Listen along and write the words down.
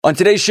On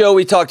today's show,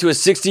 we talk to a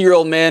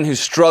 60-year-old man who's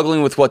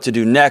struggling with what to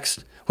do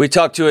next. We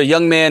talk to a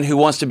young man who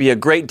wants to be a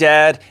great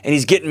dad, and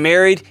he's getting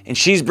married, and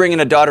she's bringing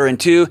a daughter in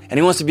too, and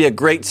he wants to be a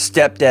great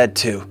stepdad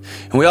too.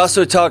 And we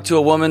also talk to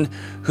a woman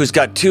who's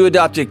got 2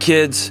 adopted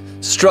kids,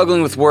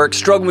 struggling with work,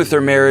 struggling with her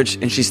marriage,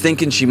 and she's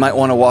thinking she might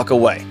want to walk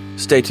away.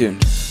 Stay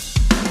tuned.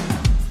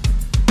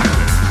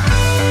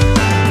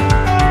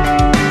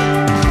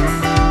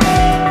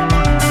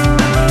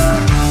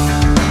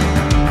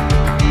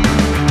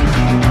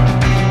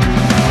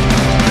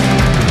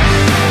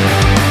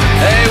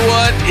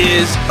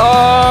 Is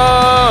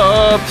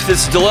up?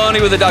 This is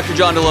Deloney with the Dr.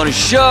 John Deloney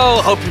Show.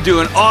 Hope you're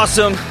doing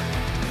awesome.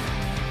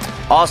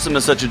 Awesome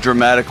is such a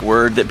dramatic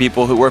word that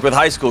people who work with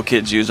high school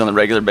kids use on a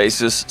regular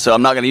basis, so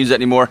I'm not going to use that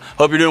anymore.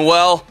 Hope you're doing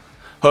well.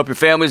 Hope your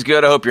family's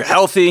good. I hope you're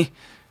healthy.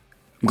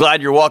 I'm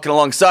glad you're walking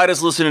alongside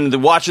us, listening to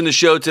watching the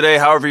show today,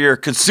 however you're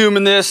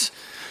consuming this.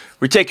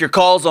 We take your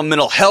calls on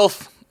mental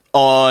health,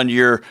 on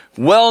your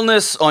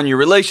wellness, on your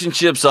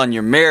relationships, on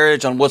your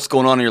marriage, on what's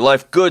going on in your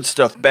life. Good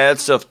stuff, bad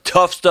stuff,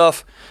 tough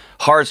stuff.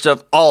 Hard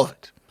stuff, all of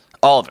it.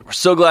 All of it. We're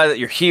so glad that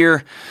you're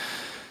here.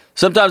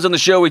 Sometimes on the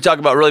show we talk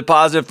about really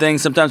positive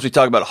things. Sometimes we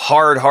talk about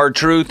hard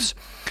truths.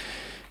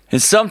 And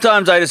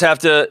sometimes I just have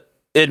to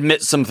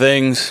admit some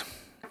things.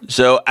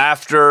 So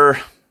after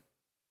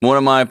one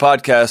of my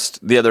podcasts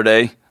the other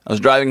day, I was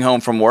driving home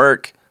from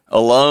work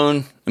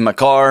alone in my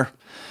car.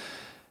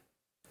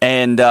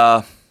 And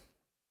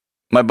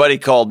my buddy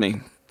called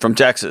me from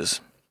Texas.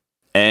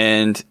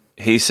 And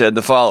he said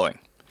the following.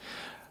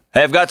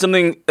 Hey, I've got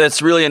something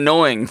that's really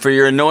annoying for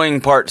your annoying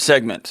part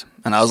segment.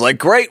 And I was like,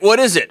 great, what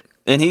is it?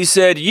 And he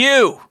said,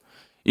 you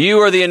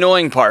are the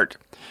annoying part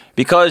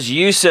because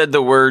you said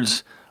the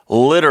words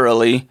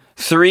literally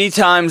 3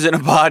 times in a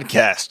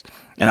podcast.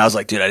 And I was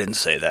like, dude, I didn't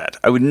say that.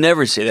 I would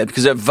never say that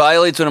because that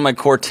violates one of my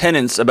core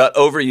tenets about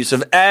overuse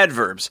of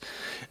adverbs.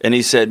 And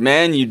he said,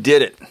 man, you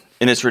did it.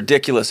 And it's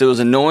ridiculous. It was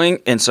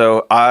annoying. And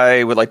so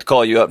I would like to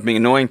call you up being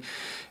annoying.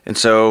 And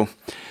so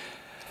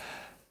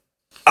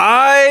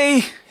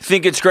I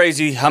think it's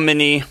crazy how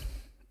many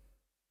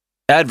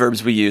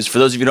adverbs we use. For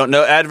those of you who don't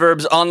know,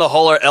 adverbs on the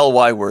whole are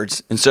ly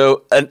words. And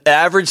so an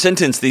average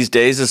sentence these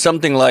days is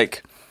something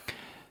like,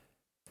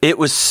 it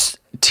was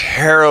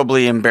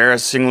terribly,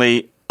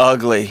 embarrassingly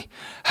ugly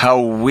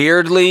how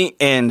weirdly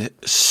and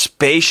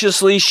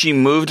spaciously she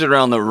moved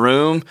around the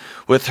room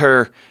with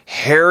her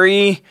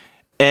hairy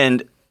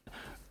and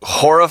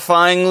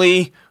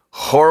horrifyingly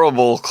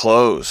horrible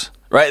clothes.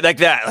 Right? Like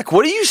that. Like,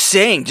 what are you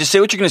saying? Just say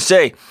what you're going to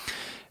say.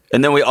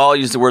 And then we all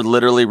use the word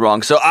literally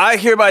wrong. So I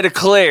hereby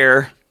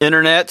declare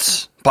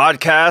internets,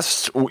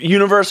 podcasts,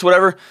 universe,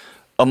 whatever,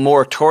 a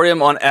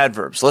moratorium on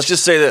adverbs. Let's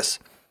just say this.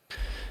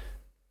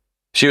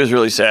 She was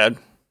really sad.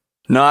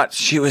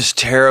 She was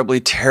terribly,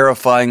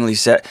 terrifyingly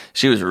sad.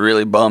 She was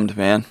really bummed,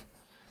 man.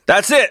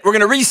 That's it. We're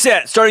going to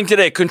reset starting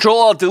today.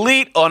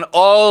 Control-Alt-Delete on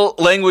all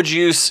language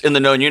use in the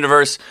known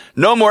universe.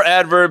 No more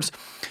adverbs.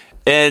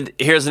 And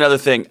here's another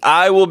thing.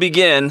 I will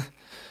begin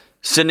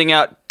sending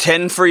out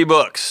 10 free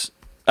books.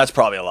 That's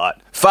probably a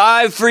lot.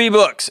 5 free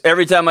books.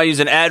 Every time I use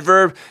an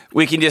adverb,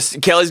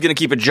 Kelly's going to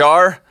keep a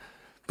jar.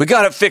 We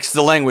got to fix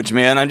the language,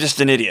 man. I'm just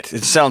an idiot.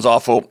 It sounds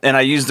awful. And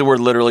I use the word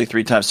literally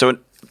 3 times. So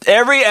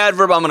every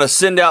adverb, I'm going to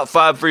send out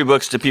 5 free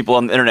books to people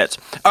on the internet.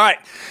 All right.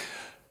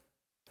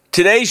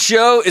 Today's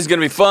show is going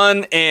to be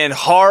fun and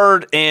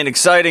hard and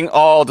exciting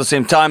all at the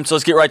same time. So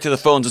let's get right to the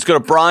phones. Let's go to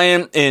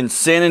Brian in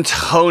San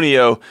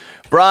Antonio.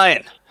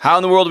 Brian, how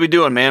in the world are we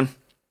doing, man?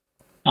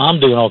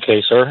 I'm doing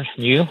okay, sir.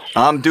 You?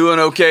 I'm doing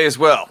okay as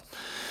well.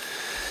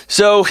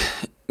 So,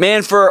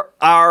 man, for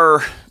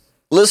our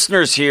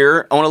listeners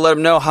here, I want to let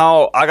them know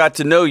how I got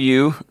to know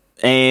you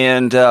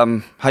and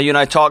how you and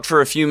I talked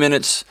for a few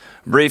minutes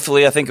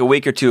briefly, I think a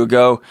week or 2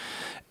 ago.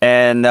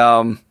 And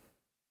I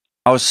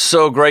was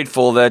so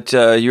grateful that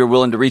you were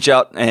willing to reach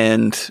out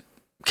and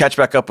catch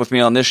back up with me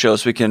on this show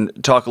so we can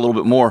talk a little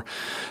bit more.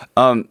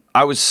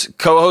 I was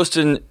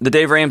co-hosting the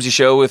Dave Ramsey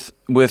Show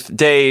with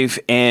Dave,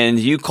 and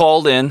you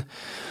called in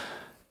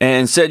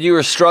and said you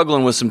were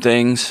struggling with some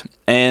things,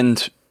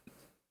 and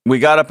we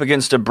got up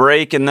against a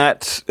break in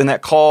that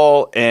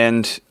call,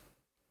 and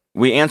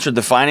we answered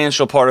the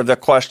financial part of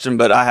that question,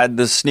 but I had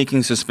this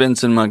sneaking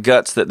suspense in my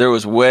guts that there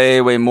was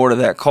way, way more to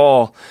that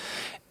call.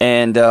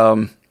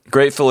 And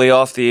gratefully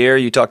off the air,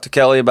 you talked to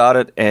Kelly about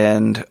it,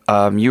 and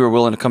you were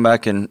willing to come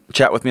back and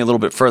chat with me a little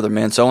bit further,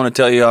 man. So I want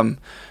to tell you,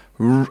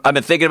 I've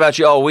been thinking about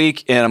you all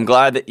week, and I'm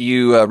glad that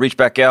you reached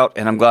back out,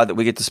 and I'm glad that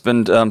we get to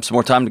spend some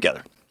more time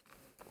together.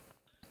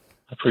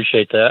 I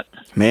appreciate that,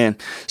 man.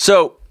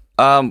 So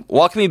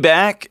walk me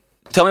back.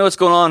 Tell me what's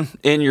going on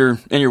in your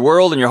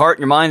world, in your heart,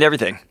 in your mind,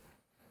 everything.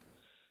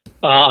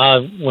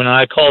 When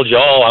I called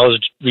y'all, I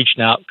was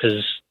reaching out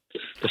because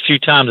the few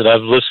times that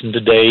I've listened to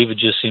Dave, it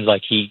just seems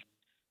like he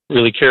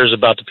really cares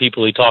about the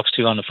people he talks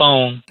to on the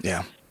phone.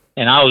 Yeah.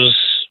 And I was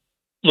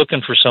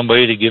looking for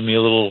somebody to give me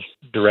a little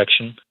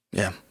direction.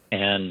 Yeah.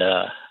 And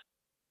I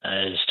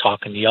was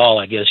talking to y'all.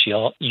 I guess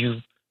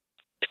you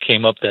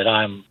came up that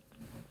I'm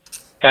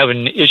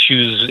having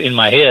issues in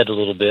my head a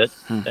little bit.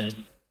 And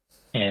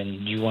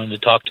and you wanted to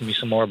talk to me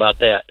some more about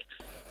that.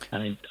 I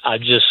mean,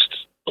 I'm just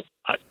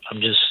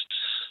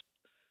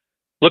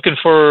looking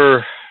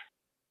for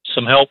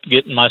some help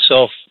getting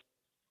myself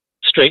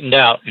straightened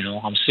out.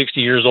 I'm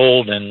 60 years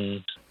old,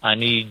 and I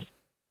need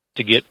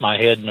to get my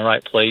head in the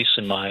right place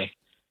and my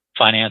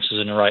finances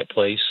in the right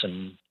place,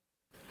 and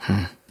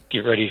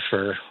get ready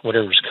for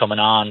whatever's coming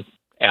on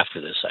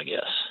after this, I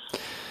guess.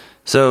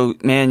 So,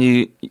 man,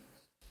 you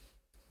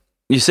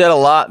said a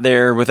lot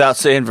there without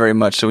saying very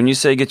much. So when you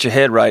say get your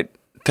head right,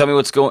 tell me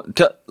what's going.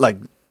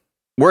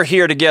 We're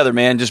here together,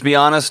 man. Just be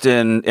honest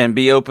and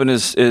be open,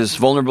 as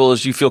vulnerable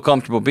as you feel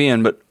comfortable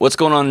being. But what's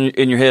going on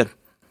in your head?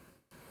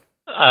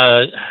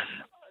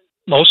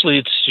 Mostly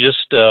it's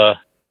just, I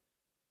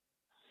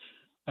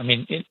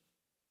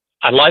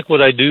like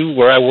what I do,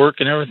 where I work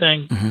and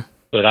everything,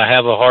 but I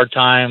have a hard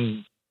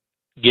time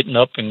getting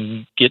up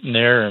and getting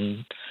there,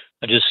 and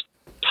I'm just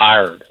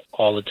tired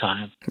all the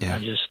time. Yeah.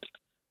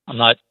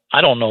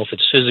 I don't know if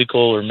it's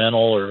physical or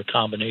mental or a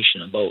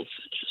combination of both.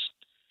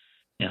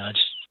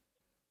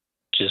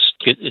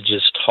 It's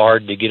just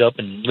hard to get up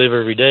and live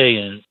every day,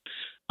 and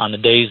on the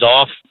days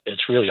off,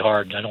 it's really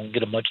hard. I don't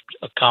get much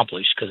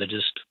accomplished because I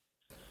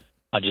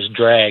just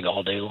drag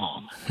all day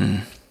long.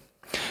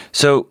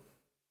 So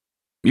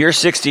you're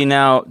 60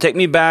 now. Take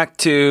me back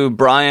to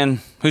Brian,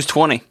 who's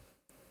 20.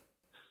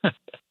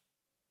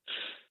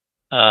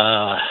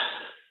 I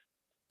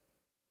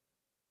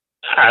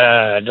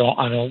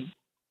don't.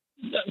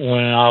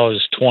 When I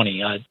was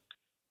 20, I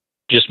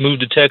just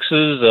moved to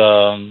Texas,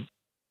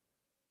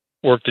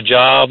 worked a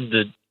job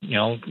that,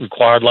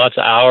 required lots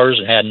of hours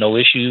and had no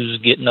issues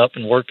getting up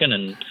and working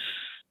and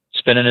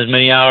spending as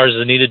many hours as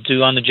I needed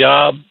to on the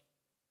job.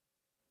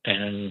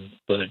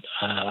 But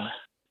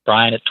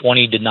Brian at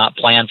 20 did not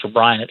plan for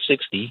Brian at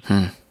 60,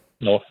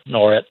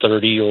 nor at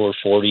 30 or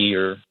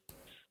 40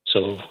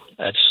 so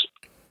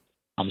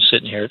I'm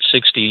sitting here at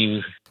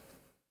 60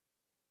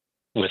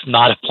 with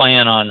not a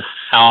plan on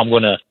how I'm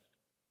going to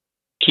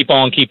keep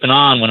on keeping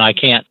on when I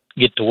can't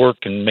get to work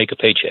and make a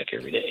paycheck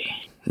every day.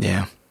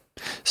 Yeah.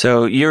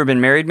 So you ever been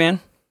married,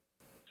 man?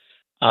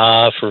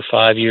 For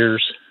 5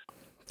 years.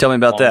 Tell me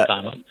about that.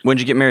 When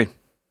did you get married?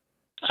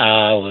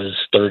 I was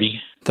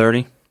 30.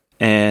 30?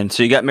 And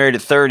so you got married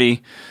at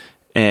 30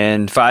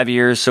 and 5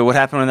 years. So what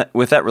happened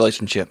with that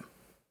relationship?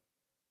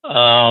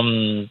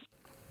 I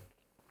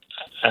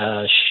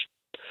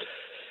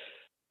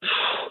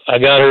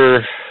got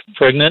her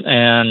pregnant,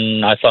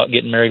 and I thought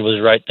getting married was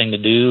the right thing to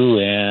do.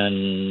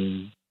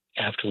 And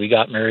after we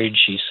got married,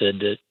 she said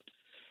that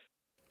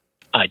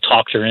I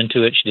talked her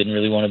into it. She didn't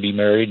really want to be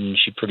married, and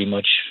she pretty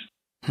much,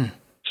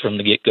 from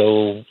the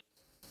get-go,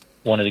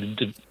 wanted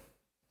to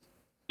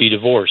be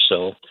divorced.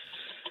 So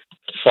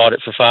fought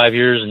it for 5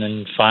 years, and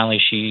then finally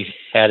she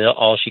had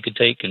all she could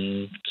take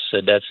and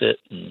said that's it,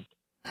 and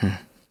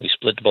we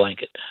split the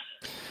blanket.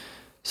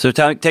 So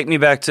take me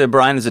back to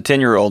Brian as a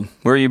 10-year-old.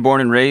 Where were you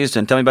born and raised,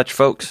 and tell me about your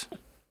folks?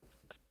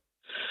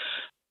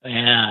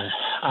 And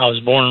I was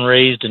born and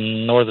raised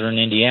in northern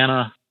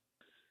Indiana.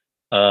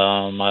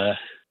 My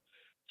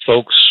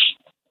folks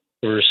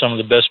were some of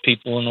the best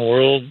people in the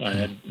world.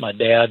 My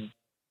dad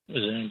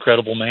was an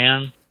incredible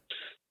man.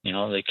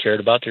 They cared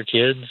about their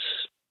kids.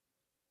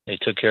 They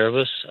took care of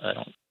us.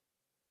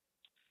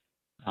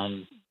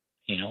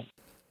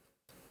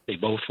 They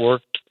both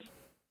worked.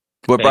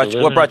 What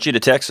brought you to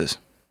Texas?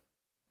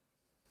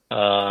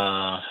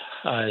 I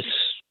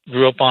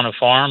grew up on a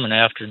farm, and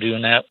after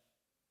doing that,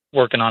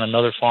 working on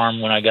another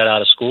farm when I got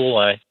out of school,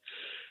 I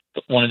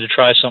wanted to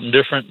try something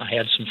different. I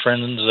had some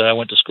friends that I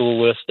went to school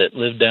with that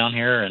lived down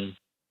here, and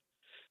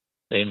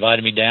they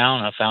invited me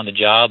down. I found a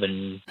job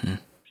and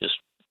just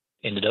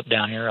ended up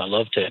down here. I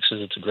love Texas.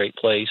 It's a great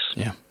place.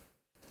 Yeah.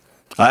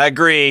 I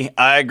agree.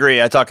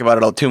 I talk about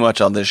it all too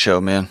much on this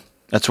show, man.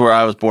 That's where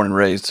I was born and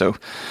raised. So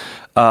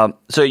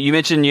you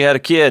mentioned you had a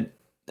kid.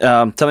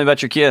 Tell me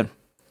about your kid.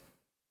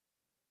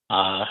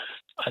 I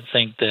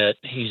think that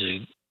he's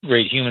a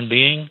great human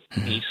being.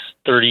 He's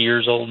 30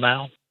 years old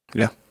now.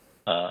 Yeah.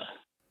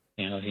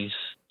 He's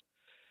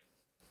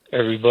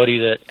everybody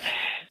that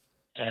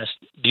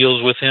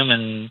deals with him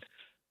in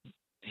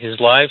his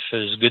life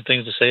has good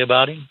things to say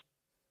about him.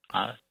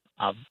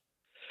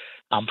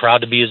 I'm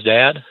proud to be his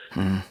dad.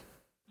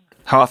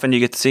 How often do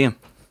you get to see him?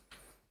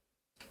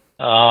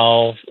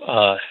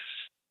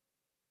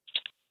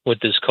 With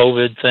this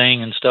COVID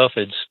thing and stuff,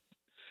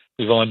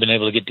 we've only been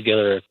able to get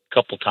together a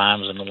couple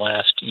times in the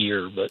last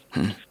year, but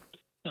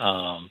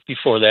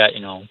before that,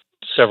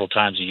 several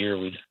times a year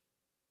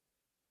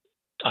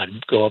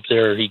I'd go up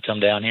there, or he'd come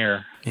down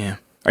here. Yeah.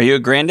 Are you a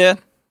granddad?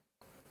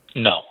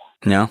 No.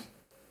 No?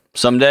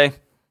 Someday?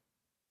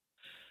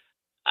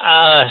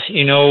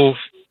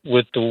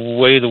 With the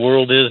way the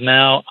world is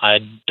now, I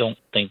don't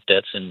think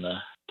that's in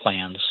the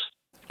plans.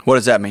 What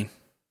does that mean?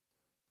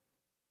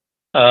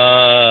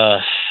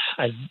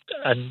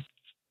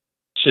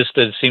 Just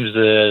that it seems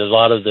that a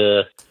lot of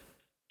the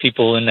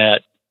people in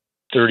that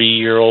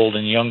 30-year-old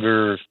and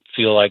younger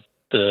feel like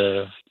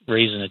the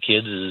raising the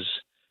kids is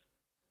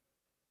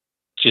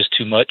just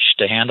too much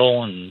to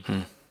handle,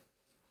 and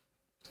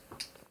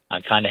I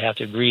kind of have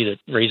to agree that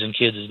raising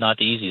kids is not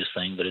the easiest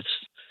thing, but it's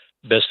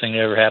the best thing that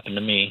ever happened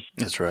to me.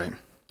 That's right.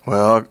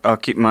 Well, I'll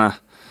keep my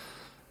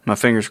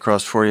fingers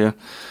crossed for you.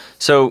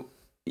 So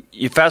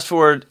you fast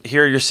forward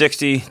here, you're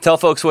 60. Tell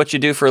folks what you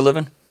do for a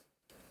living.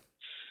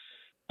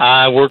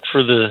 I work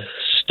for the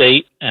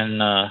state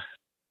and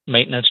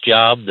maintenance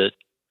job that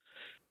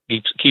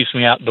keeps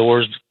me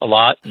outdoors a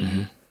lot,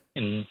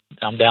 and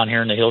I'm down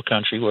here in the hill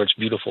country where it's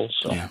beautiful.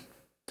 So. Yeah.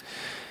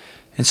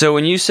 And so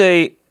when you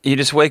say you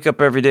just wake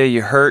up every day,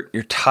 you hurt,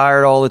 you're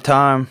tired all the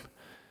time,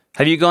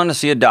 have you gone to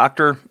see a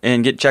doctor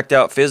and get checked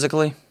out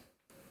physically?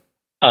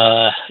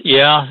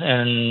 Yeah,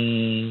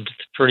 and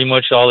pretty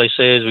much all they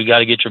say is we got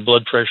to get your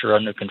blood pressure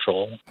under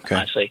control. Okay.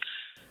 I say,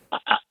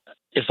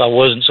 if I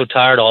wasn't so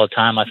tired all the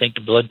time, I think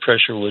the blood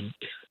pressure would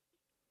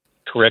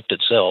correct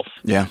itself.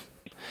 Yeah.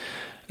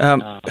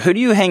 Who do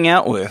you hang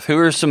out with? Who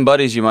are some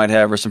buddies you might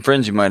have or some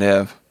friends you might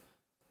have?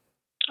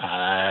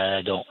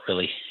 I don't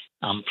really.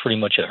 I'm pretty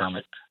much a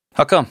hermit.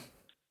 How come?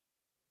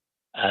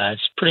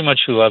 It's pretty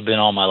much who I've been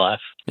all my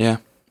life. Yeah.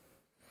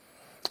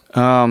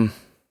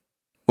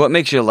 What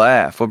makes you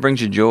laugh? What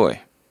brings you joy?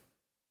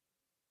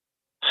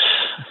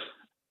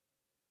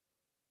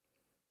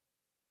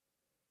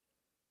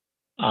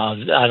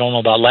 I don't know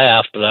about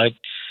laugh, but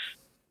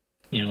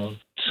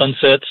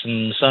sunsets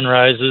and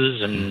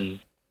sunrises and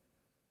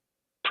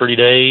pretty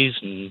days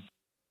and,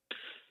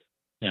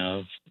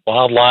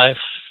 wildlife,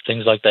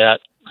 things like that.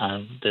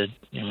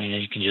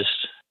 You can just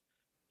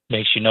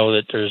makes you know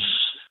that there's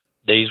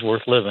days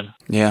worth living.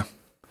 Yeah.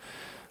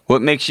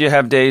 What makes you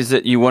have days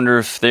that you wonder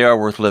if they are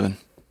worth living?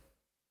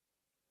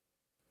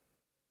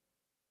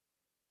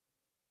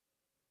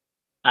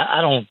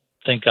 I don't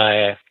think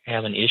I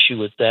have an issue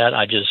with that.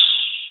 I just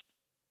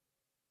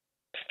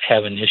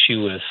have an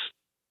issue with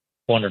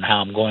wondering how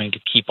I'm going to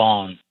keep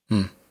on.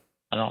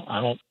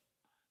 I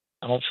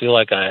don't feel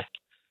like I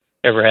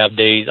ever have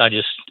days. I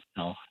just,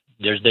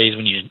 there's days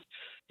when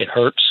it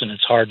hurts and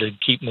it's hard to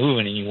keep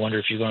moving, and you wonder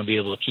if you're going to be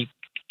able to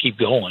keep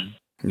going.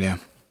 Yeah.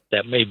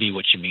 That may be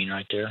what you mean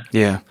right there.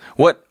 Yeah.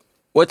 What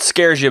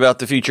scares you about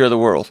the future of the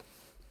world?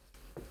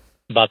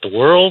 About the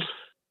world?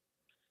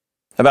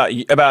 About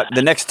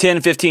the next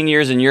 10, 15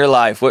 years in your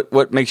life,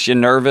 what makes you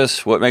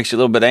nervous? What makes you a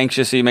little bit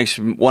anxious? What makes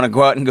you want to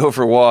go out and go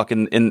for a walk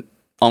on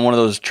one of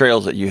those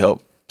trails that you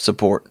help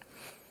support?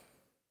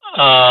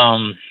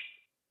 I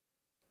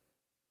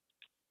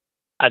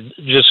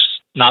just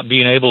not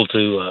being able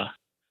to,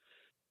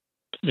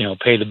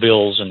 pay the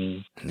bills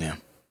and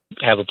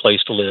have a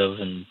place to live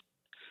and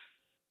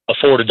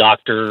afford a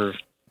doctor.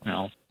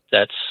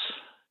 That's,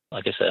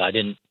 like I said, I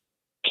didn't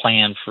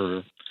plan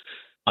for.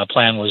 My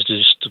plan was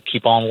just to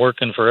keep on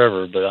working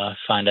forever, but I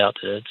find out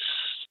that it's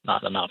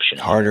not an option.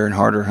 Harder and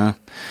harder, huh?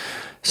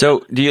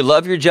 So, do you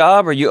love your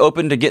job? Are you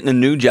open to getting a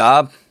new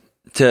job,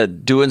 to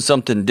doing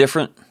something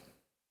different?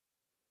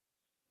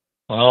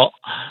 Well,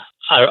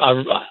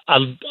 I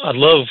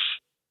love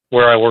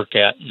where I work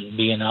at and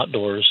being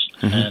outdoors,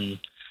 and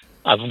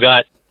I've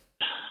got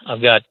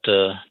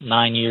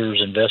 9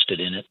 years invested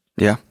in it.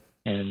 Yeah,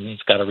 and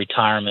it's got a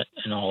retirement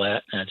and all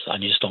that, and I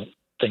just don't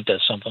think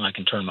that's something I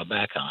can turn my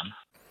back on.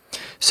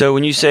 So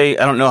when you say,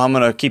 I don't know how I'm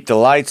going to keep the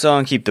lights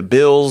on, keep the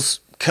bills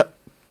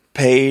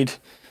paid,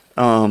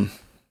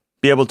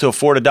 be able to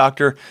afford a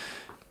doctor,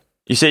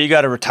 you say you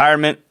got a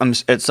retirement.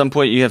 At some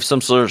point you have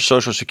some sort of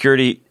Social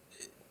Security.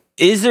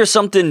 Is there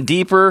something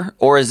deeper,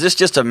 or is this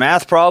just a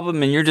math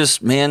problem and you're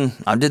just, man,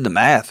 I did the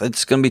math.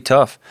 It's going to be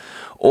tough.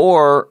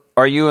 Or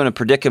are you in a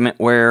predicament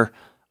where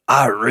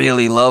I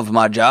really love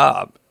my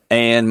job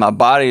and my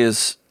body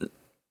is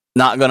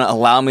not going to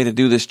allow me to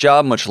do this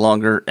job much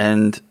longer,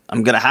 and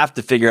I'm going to have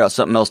to figure out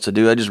something else to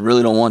do. I just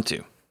really don't want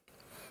to.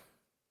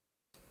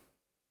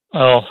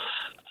 Well,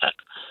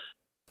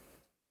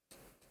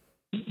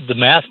 the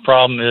math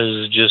problem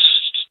is just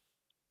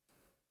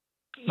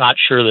not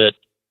sure that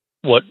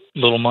what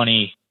little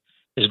money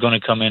is going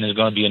to come in is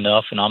going to be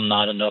enough, and I'm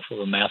not enough of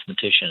a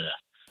mathematician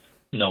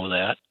to know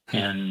that.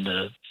 And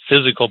the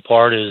physical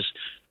part is,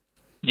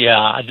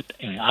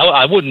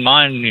 I wouldn't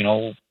mind,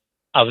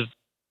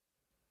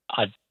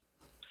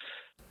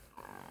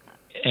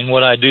 in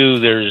what I do,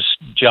 there's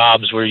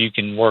jobs where you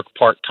can work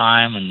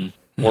part-time and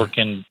work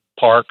in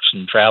parks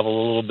and travel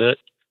a little bit.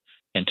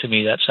 And to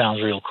me, that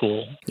sounds real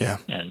cool. Yeah.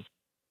 And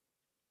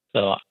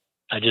so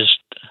I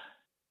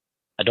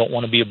don't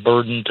want to be a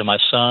burden to my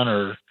son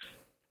or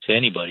to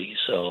anybody.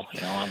 So,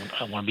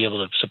 I want to be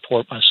able to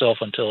support myself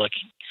until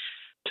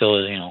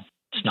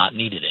it's not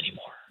needed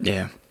anymore.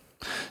 Yeah.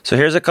 So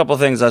here's a couple of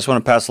things I just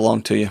want to pass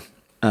along to you.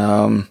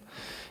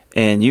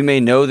 And you may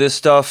know this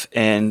stuff,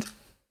 and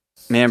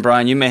man,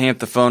 Brian, you may hang up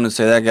the phone and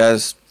say that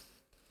guy's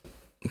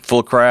full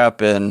of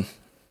crap, and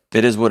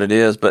it is what it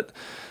is. But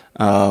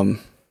I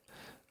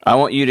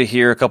want you to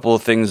hear a couple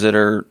of things that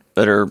are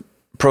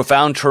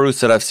profound truths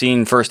that I've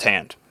seen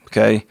firsthand.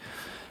 Okay,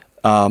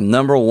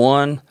 number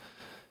one,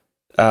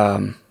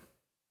 I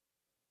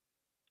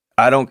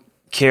don't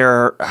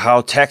care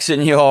how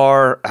Texan you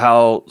are,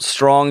 how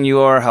strong you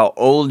are, how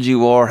old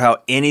you are, how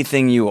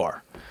anything you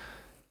are.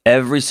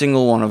 Every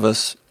single one of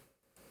us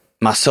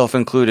myself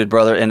included,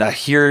 brother. And I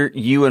hear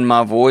you in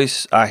my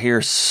voice. I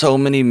hear so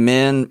many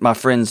men, my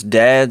friends'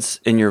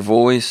 dads, in your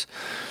voice.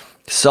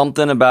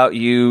 Something about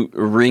you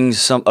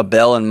rings a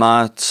bell in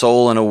my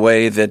soul in a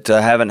way that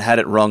I haven't had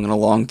it rung in a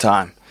long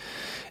time.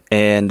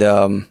 And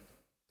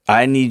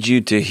I need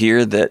you to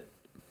hear that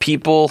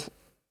people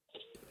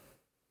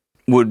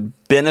would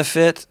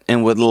benefit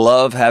and would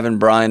love having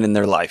Brian in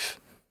their life.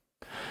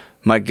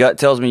 My gut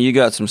tells me you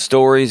got some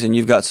stories and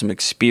you've got some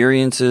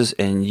experiences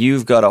and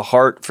you've got a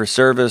heart for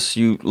service.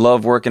 You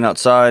love working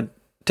outside,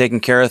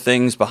 taking care of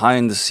things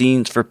behind the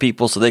scenes for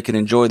people so they can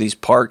enjoy these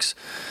parks.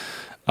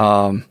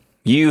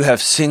 You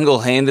have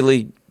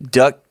single-handedly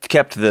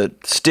kept the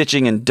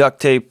stitching and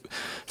duct tape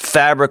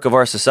fabric of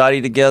our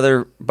society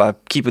together by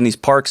keeping these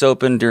parks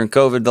open during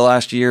COVID the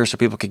last year so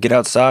people could get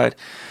outside.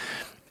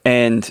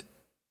 And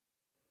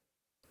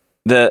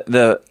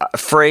the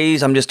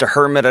phrase, I'm just a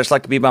hermit, I just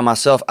like to be by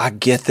myself, I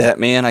get that,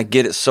 man. I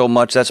get it so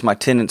much. That's my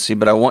tendency.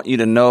 But I want you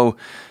to know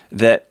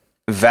that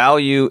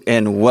value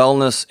and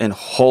wellness and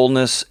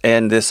wholeness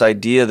and this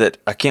idea that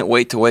I can't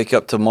wait to wake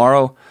up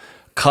tomorrow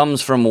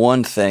comes from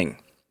one thing,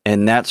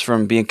 and that's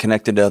from being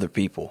connected to other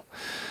people.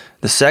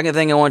 The second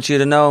thing I want you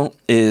to know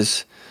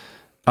is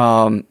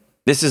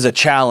this is a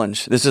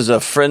challenge. This is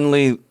a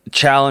friendly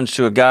challenge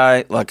to a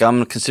guy. Like,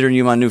 I'm considering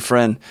you my new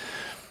friend.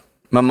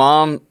 My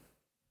mom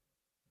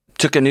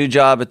took a new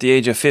job at the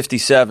age of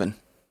 57,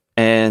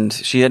 and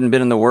she hadn't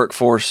been in the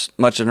workforce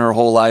much in her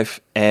whole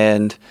life.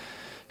 And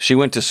she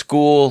went to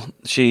school.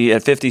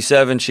 At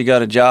 57, she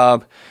got a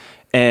job.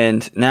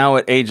 And now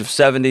at age of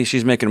 70,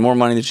 she's making more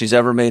money than she's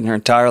ever made in her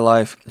entire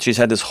life. She's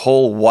had this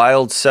whole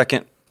wild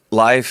second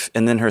life.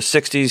 And then her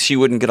 60s, she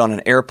wouldn't get on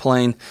an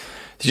airplane.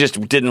 She just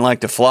didn't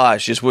like to fly.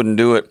 She just wouldn't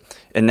do it.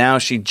 And now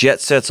she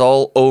jet sets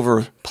all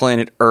over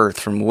planet Earth,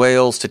 from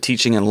Wales to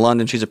teaching in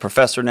London. She's a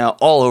professor now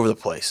all over the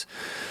place.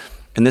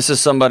 And this is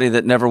somebody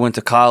that never went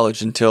to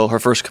college until her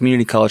first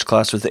community college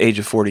class was the age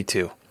of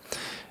 42.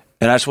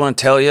 And I just want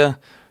to tell you,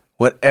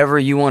 whatever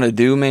you want to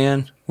do,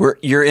 man,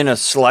 you're in a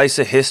slice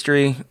of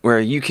history where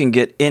you can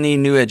get any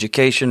new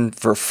education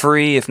for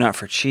free, if not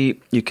for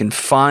cheap. You can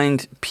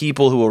find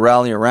people who will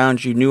rally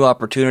around you, new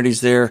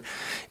opportunities there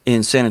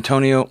in San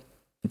Antonio,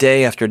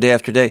 day after day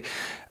after day.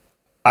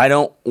 I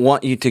don't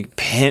want you to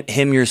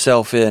hem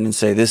yourself in and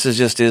say, this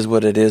is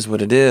what it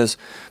is,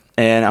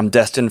 and I'm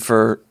destined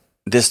for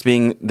this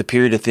being the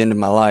period at the end of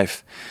my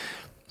life.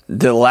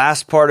 The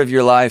last part of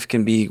your life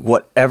can be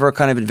whatever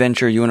kind of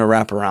adventure you want to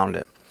wrap around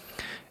it.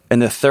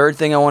 And the third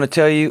thing I want to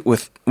tell you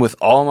with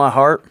all my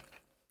heart,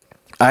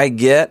 I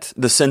get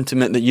the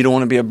sentiment that you don't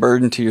want to be a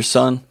burden to your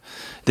son.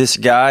 This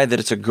guy, that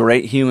it's a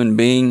great human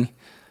being,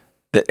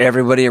 that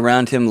everybody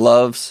around him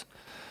loves.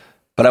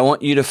 But I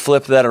want you to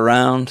flip that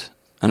around,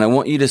 and I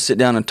want you to sit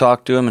down and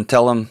talk to him and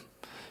tell him,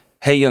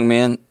 hey, young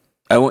man,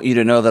 I want you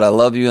to know that I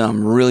love you and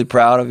I'm really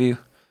proud of you.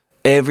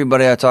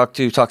 Everybody I talk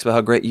to talks about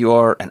how great you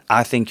are, and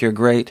I think you're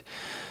great.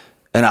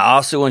 And I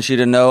also want you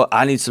to know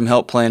I need some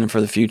help planning for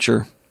the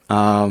future.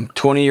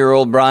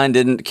 20-year-old Brian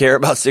didn't care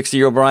about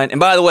 60-year-old Brian. And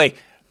by the way,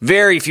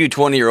 very few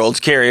 20-year-olds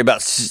care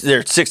about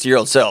their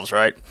 60-year-old selves,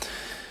 right?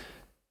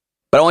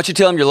 But I want you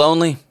to tell him you're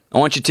lonely. I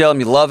want you to tell him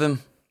you love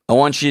him. I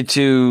want you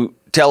to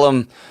tell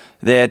him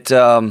that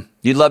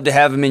you'd love to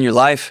have him in your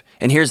life.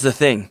 And here's the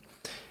thing.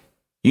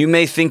 You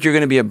may think you're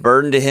going to be a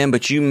burden to him,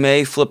 but you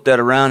may flip that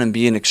around and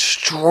be an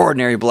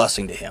extraordinary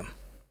blessing to him.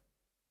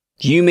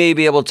 You may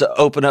be able to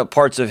open up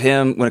parts of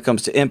him when it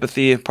comes to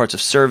empathy, parts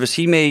of service.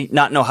 He may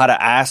not know how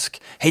to ask,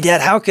 hey,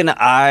 Dad, how can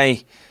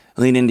I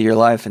lean into your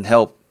life and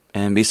help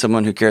and be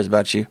someone who cares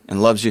about you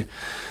and loves you?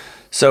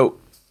 So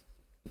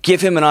give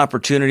him an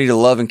opportunity to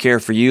love and care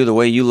for you the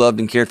way you loved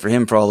and cared for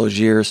him for all those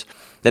years.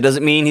 That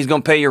doesn't mean he's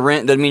going to pay your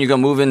rent. Doesn't mean you're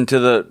going to move into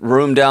the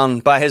room down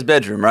by his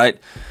bedroom, right?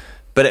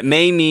 But it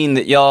may mean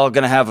that y'all are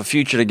going to have a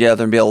future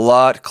together and be a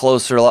lot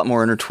closer, a lot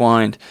more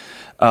intertwined.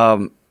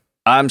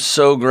 I'm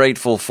so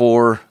grateful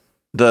for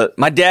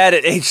my dad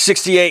at age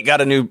 68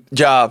 got a new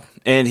job,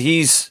 and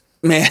he is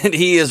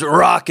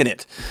rocking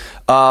it.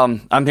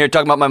 I'm here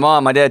talking about my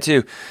mom, my dad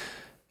too.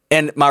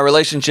 And my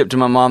relationship to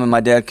my mom and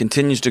my dad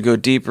continues to go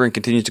deeper and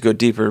continues to go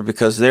deeper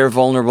because they're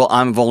vulnerable,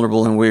 I'm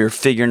vulnerable, and we're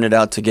figuring it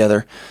out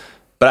together.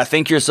 But I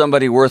think you're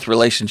somebody worth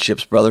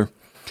relationships, brother.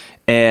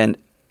 And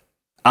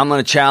I'm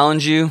going to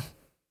challenge you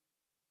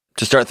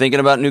to start thinking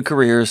about new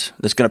careers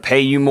that's going to pay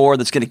you more,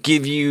 that's going to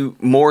give you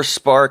more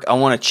spark. I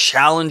want to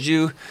challenge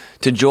you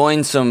to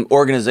join some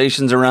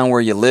organizations around where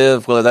you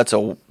live, whether that's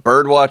a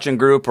bird watching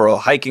group or a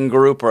hiking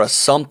group or a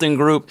something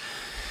group,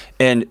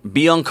 and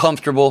be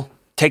uncomfortable.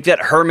 Take that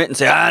hermit and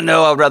say, I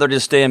know I'd rather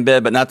just stay in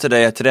bed, but not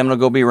today. Today I'm going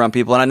to go be around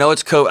people. And I know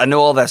it's COVID. I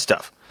know all that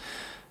stuff.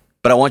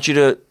 But I want you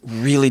to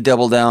really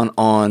double down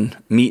on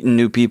meeting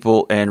new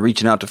people and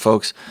reaching out to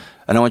folks.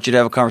 And I want you to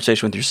have a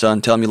conversation with your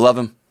son. Tell him you love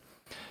him.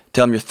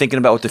 Tell him you're thinking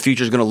about what the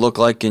future is going to look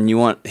like and you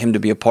want him to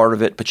be a part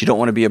of it, but you don't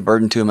want to be a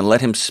burden to him, and let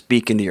him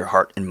speak into your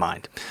heart and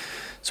mind.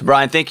 So,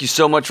 Brian, thank you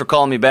so much for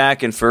calling me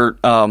back and for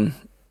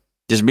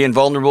just being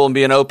vulnerable and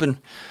being open.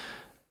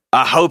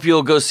 I hope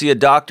you'll go see a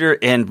doctor,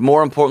 and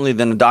more importantly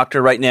than a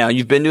doctor right now,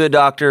 you've been to a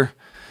doctor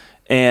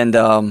And,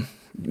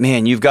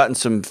 man, you've gotten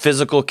some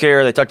physical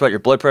care. They talked about your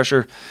blood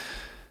pressure.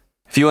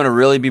 If you want to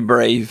really be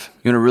brave,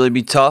 you want to really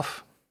be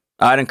tough,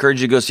 I'd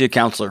encourage you to go see a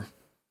counselor.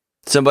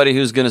 Somebody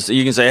who's going to,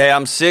 you can say, hey,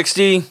 I'm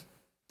 60.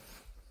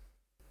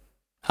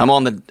 I'm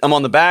on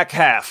the back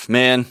half,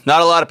 man.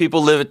 Not a lot of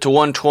people live it to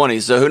 120,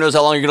 so who knows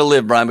how long you're going to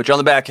live, Brian, but you're on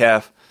the back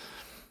half.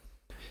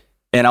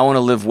 And I want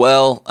to live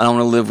well. I want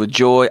to live with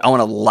joy. I want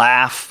to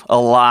laugh a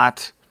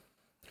lot.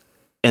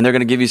 And they're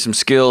going to give you some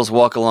skills,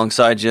 walk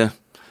alongside you,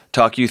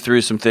 talk you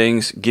through some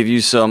things, give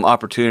you some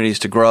opportunities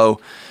to grow,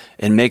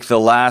 and make the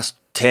last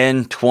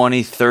 10,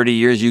 20, 30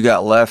 years you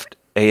got left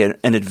an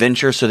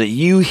adventure so that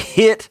you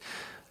hit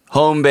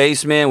home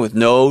base, man, with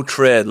no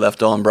tread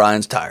left on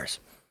Brian's tires.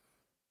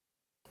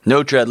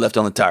 No tread left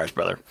on the tires,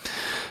 brother.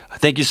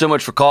 Thank you so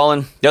much for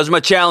calling. Those are my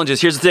challenges.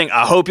 Here's the thing.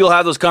 I hope you'll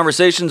have those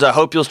conversations. I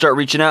hope you'll start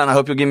reaching out, and I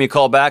hope you'll give me a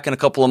call back in a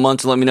couple of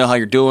months and let me know how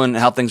you're doing,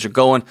 how things are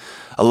going.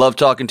 I love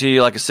talking to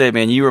you. Like I say,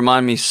 man, you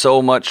remind me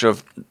so much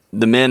of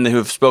the men who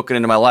have spoken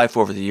into my life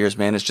over the years,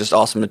 man. It's just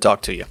awesome to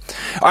talk to you.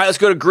 All right, let's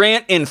go to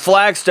Grant in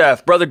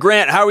Flagstaff. Brother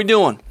Grant, how are we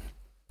doing?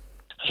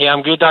 Hey,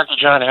 I'm good, Dr.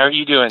 John. How are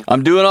you doing?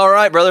 I'm doing all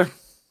right, brother.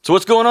 So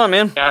what's going on,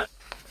 man?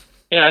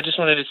 Yeah, I just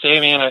wanted to say,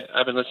 man,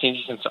 I've been listening to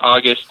you since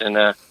August,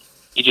 and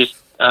you just,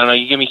 I don't know,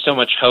 you give me so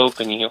much hope,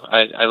 and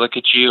I look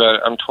at you,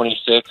 I'm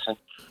 26, and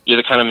you're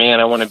the kind of man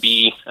I want to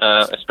be,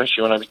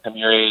 especially when I become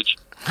your age.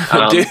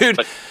 Dude,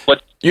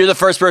 you're the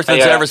first person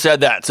that's ever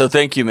said that, so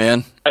thank you,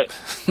 man.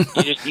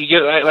 You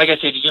give, like I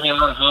said, you give me a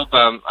lot of hope.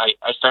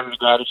 I started a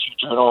gratitude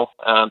journal.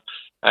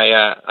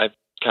 I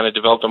kind of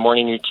developed a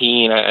morning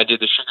routine. I did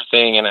the sugar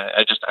thing, and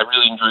I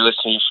really enjoy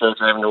listening to your show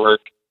driving to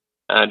work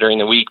during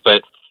the week.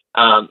 But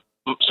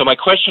so my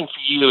question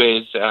for you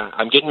is,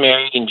 I'm getting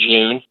married in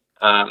June.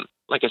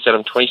 Like I said,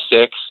 I'm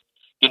 26,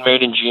 getting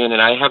married in June,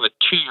 and I have a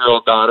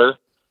 2-year-old daughter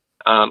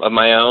of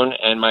my own,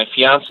 and my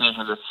fiance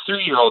has a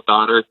 3-year-old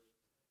daughter.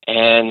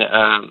 And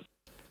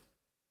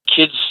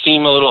kids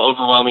seem a little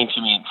overwhelming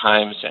to me at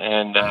times,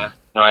 and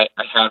I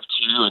have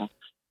 2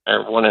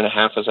 or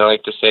 1.5, as I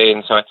like to say,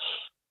 and so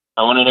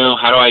I want to know,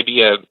 how do I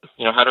be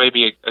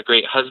a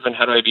great husband?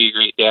 How do I be a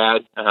great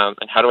dad?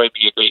 And how do I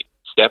be a great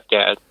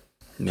stepdad?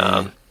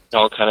 It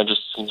all kind of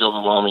just seems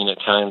overwhelming at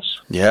times.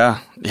 Yeah,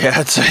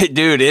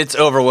 it's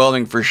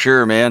overwhelming for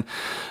sure, man.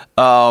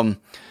 I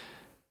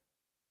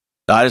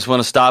just want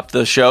to stop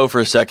the show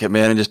for a second,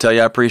 man, and just tell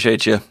you I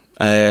appreciate you.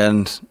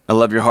 And I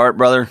love your heart,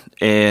 brother.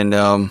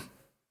 And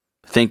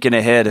thinking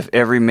ahead, if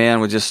every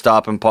man would just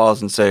stop and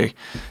pause and say,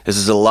 this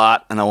is a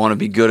lot, and I want to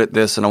be good at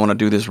this, and I want to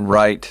do this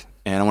right,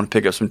 and I want to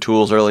pick up some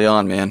tools early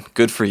on, man.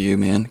 Good for you,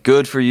 man.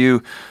 Good for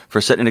you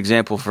for setting an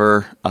example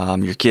for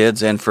your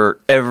kids and for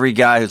every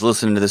guy who's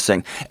listening to this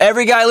thing.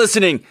 Every guy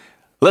listening,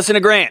 listen to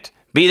Grant.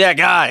 Be that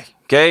guy,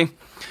 okay?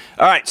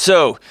 All right,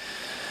 so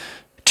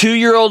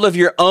 2-year-old of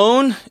your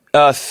own,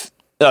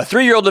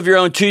 3-year-old of your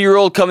own,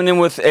 2-year-old coming in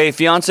with a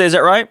fiance, is that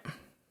right?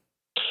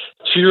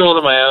 2-year-old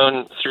of my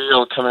own,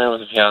 3-year-old coming in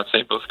with a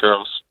fiance, both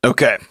girls.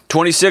 Okay.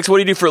 26, what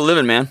do you do for a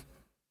living, man?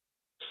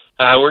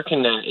 I work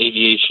in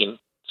aviation,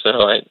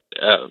 so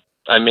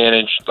I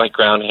manage like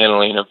ground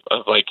handling of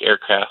like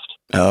aircraft.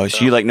 Oh,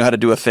 so you like know how to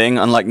do a thing,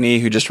 unlike me,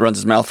 who just runs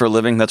his mouth for a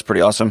living? That's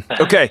pretty awesome.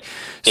 Okay,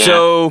 Yeah.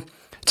 So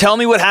tell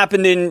me what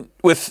happened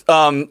with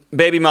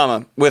baby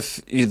mama,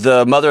 with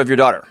the mother of your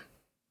daughter.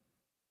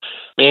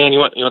 Man, you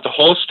want the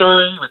whole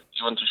story?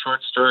 You want the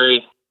short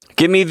story?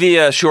 Give me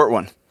the short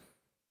one.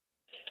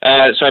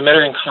 So I met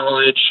her in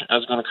college. I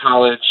was going to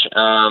college.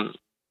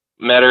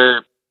 Met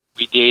her.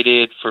 We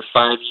dated for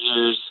 5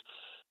 years.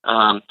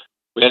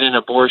 We had an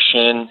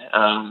abortion,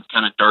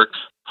 kind of dark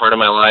part of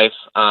my life.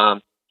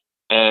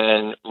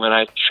 And when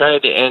I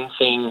tried to end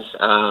things,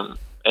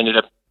 ended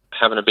up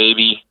having a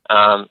baby.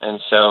 And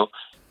so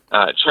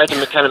tried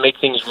to kind of make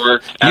things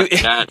work.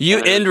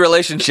 You end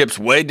relationships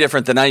way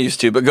different than I used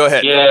to, but go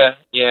ahead.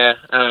 Yeah.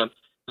 A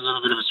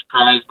little bit of a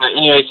surprise. But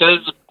anyway, so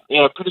it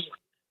was a pretty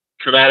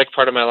traumatic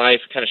part of my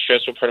life, kind of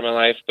stressful part of my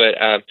life. But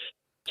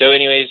so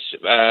anyways,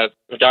 my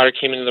daughter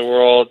came into the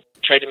world,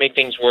 tried to make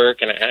things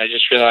work, and I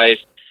just realized,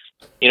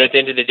 at the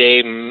end of the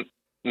day,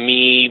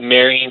 me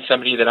marrying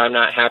somebody that I'm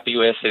not happy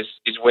with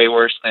is way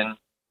worse than,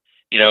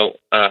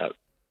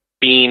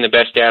 being the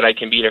best dad I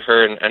can be to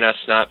her and us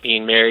not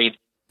being married.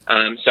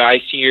 So I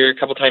see her a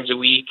couple times a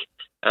week.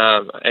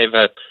 I have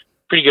a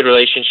pretty good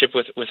relationship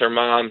with her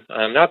mom.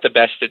 Not the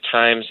best at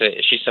times.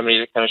 She's somebody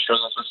that kind of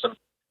struggles with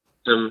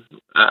some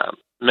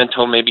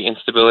mental maybe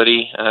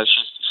instability.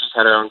 She's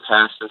had her own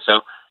past, and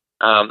so.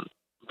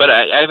 But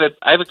I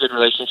have a good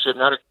relationship.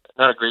 Not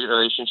a great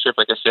relationship.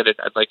 Like I said,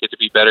 I'd like it to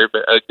be better,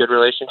 but a good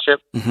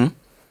relationship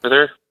with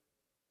her.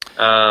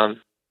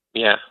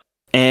 Yeah.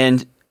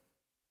 And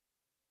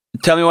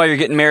tell me why you're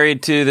getting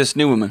married to this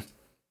new woman.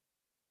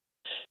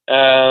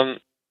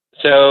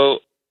 So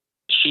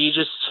she's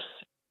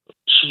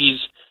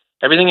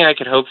everything I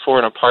could hope for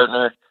in a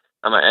partner.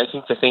 I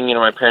think the thing,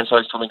 my parents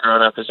always told me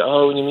growing up is,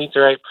 when you meet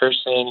the right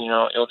person,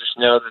 you'll just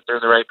know that they're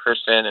the right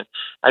person. And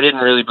I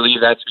didn't really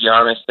believe that, to be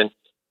honest. And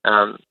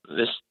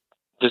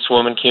this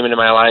woman came into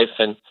my life,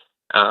 and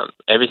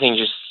everything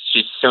just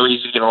she's so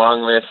easy to get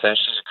along with.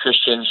 She's a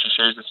Christian. She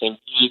shares the same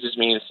views as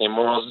me, the same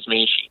morals as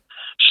me.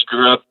 She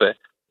grew up a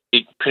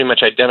pretty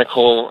much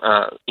identical,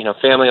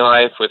 family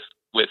life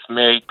with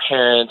married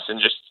parents and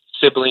just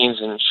siblings.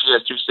 And she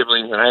has 2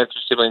 siblings, and I have 2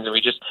 siblings, and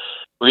we just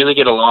really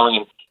get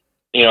along.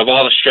 And of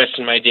all the stress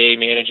in my day,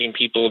 managing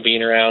people,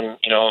 being around,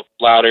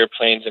 loud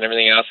airplanes and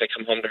everything else, I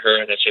come home to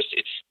her, and it's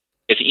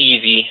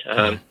easy.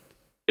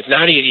 It's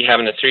not easy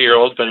having a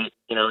 3-year-old, but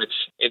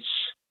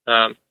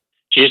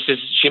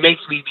she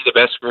makes me be the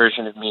best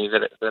version of me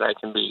that I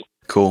can be.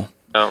 Cool.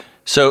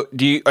 So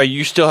do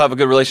you still have a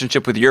good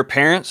relationship with your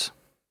parents?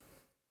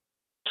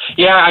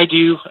 Yeah, I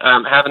do.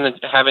 Having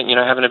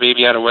a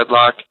baby out of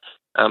wedlock,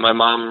 my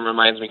mom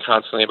reminds me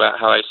constantly about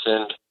how I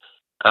sinned.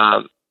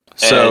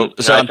 So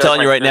I'm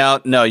telling you right now,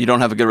 no, you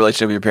don't have a good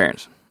relationship with your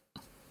parents.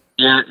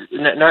 Yeah,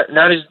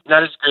 not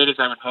as great as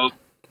I would hope.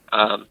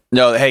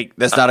 No, hey,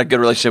 that's not a good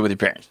relationship with your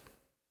parents.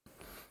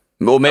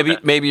 Well,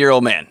 maybe your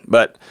old man,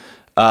 but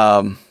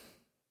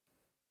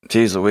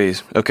geez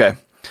Louise. Okay.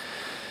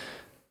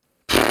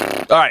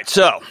 All right,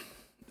 so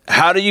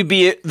how do you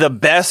be the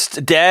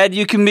best dad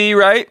you can be,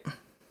 right?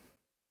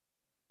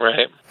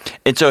 Right.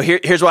 And so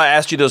here's why I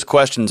asked you those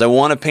questions. I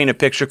want to paint a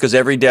picture because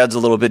every dad's a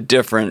little bit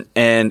different,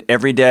 and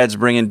every dad's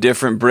bringing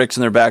different bricks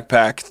in their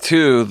backpack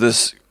to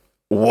this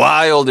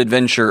wild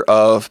adventure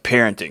of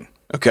parenting,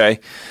 okay?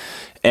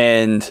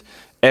 And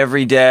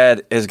every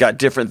dad has got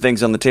different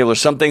things on the table.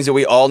 There's some things that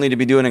we all need to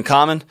be doing in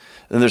common,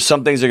 and there's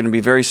some things that are going to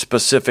be very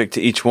specific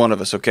to each one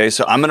of us, okay?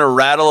 So I'm going to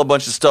rattle a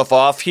bunch of stuff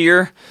off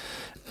here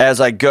as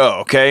I go,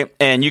 okay?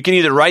 And you can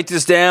either write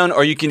this down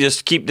or you can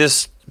just keep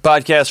this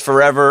podcast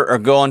forever or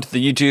go onto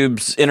the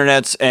YouTube's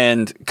internets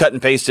and cut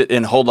and paste it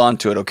and hold on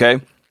to it,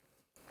 okay?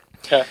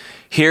 Okay.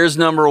 Here's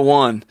number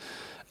 1.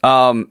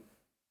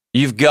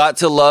 You've got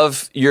to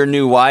love your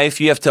new wife.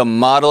 You have to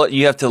model it.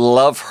 You have to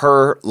love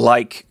her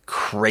like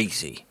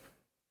crazy.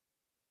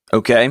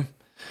 Okay?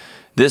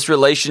 This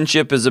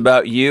relationship is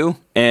about you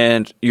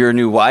and your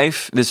new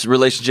wife. This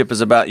relationship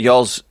is about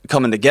y'all's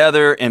coming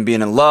together and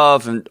being in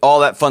love and all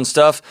that fun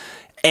stuff.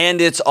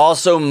 And it's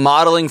also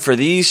modeling for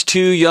these 2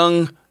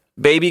 young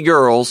baby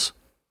girls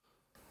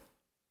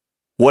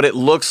what it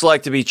looks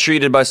like to be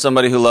treated by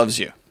somebody who loves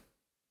you.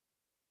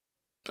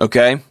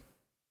 Okay?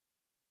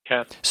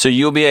 Okay. So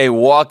you'll be a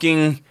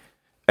walking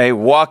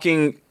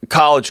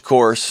college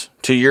course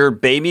to your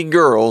baby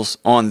girls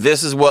on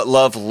this is what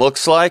love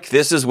looks like.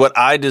 This is what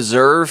I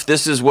deserve.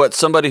 This is what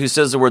somebody who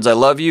says the words I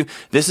love you,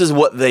 this is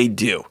what they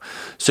do.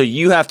 So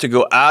you have to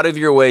go out of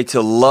your way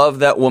to love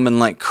that woman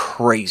like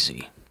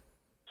crazy.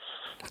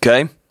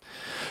 Okay?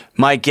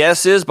 My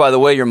guess is, by the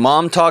way your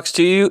mom talks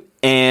to you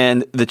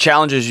and the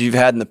challenges you've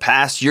had in the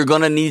past, you're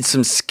going to need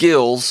some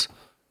skills,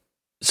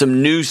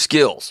 some new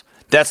skills.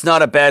 That's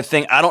not a bad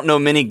thing. I don't know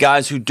many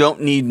guys who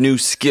don't need new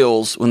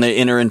skills when they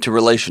enter into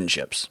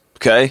relationships.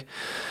 Okay?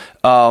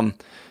 We'll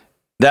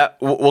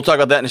talk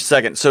about that in a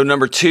second. So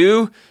number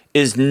 2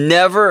 is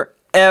never,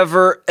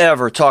 ever,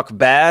 ever talk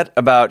bad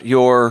about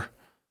the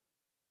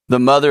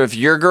mother of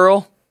your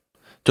girl.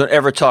 Don't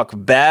ever talk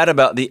bad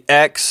about the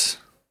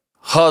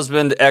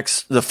ex-husband,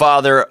 the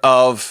father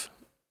of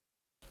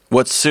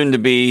what's soon to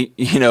be,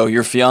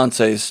 your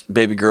fiance's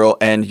baby girl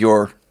and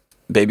your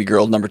baby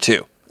girl number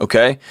 2.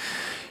 Okay?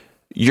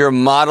 You're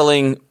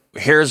modeling,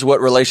 here's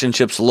what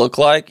relationships look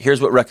like. Here's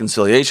what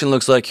reconciliation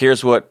looks like.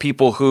 Here's what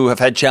people who have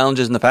had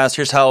challenges in the past,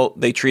 here's how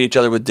they treat each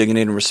other with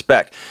dignity and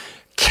respect.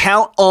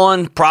 Count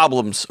on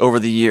problems over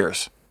the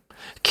years.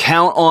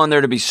 Count on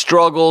there to be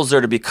struggles,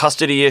 there to be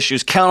custody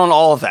issues. Count on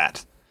all of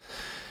that.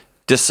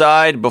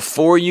 Decide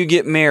before you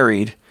get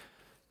married,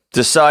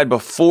 decide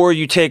before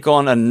you take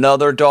on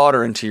another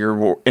daughter into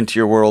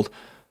your world,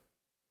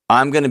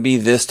 I'm going to be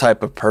this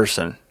type of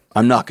person.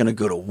 I'm not going to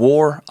go to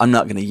war. I'm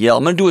not going to yell.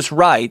 I'm going to do what's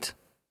right?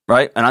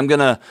 And I'm going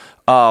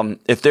to,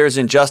 if there's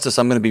injustice,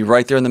 I'm going to be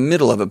right there in the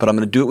middle of it, but I'm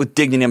going to do it with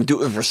dignity. I'm going to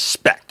do it with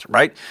respect,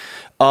 right?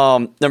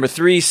 Number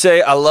 3,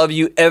 say, I love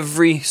you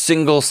every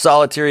single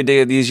solitary day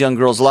of these young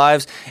girls'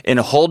 lives, and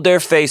hold their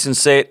face and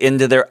say it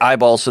into their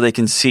eyeballs so they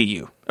can see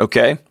you,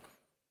 okay?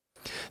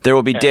 There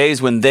will be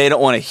days when they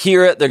don't want to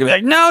hear it. They're going to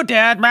be like, no,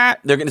 Dad, Matt.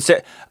 They're going to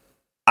say,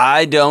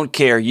 I don't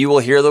care. You will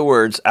hear the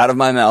words out of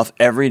my mouth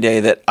every day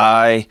that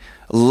I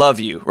love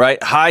you,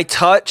 right? High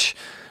touch.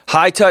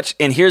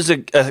 And here's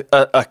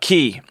a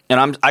key.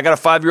 And I got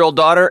a 5-year-old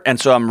daughter, and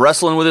so I'm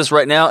wrestling with this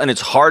right now, and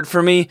it's hard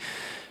for me,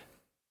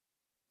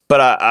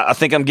 but I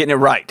think I'm getting it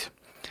right.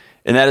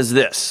 And that is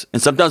this. And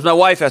sometimes my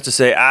wife has to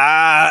say,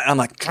 I'm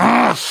like,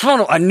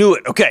 I knew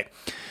it. Okay.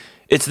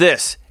 It's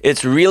this.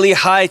 It's really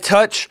high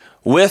touch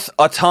with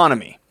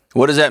autonomy.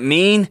 What does that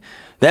mean?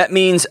 That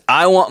means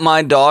I want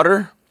my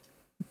daughter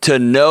to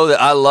know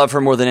that I love her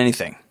more than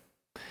anything.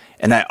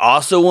 And I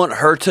also want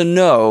her to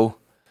know,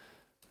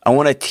 I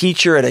want to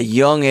teach her at a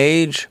young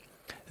age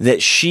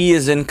that she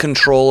is in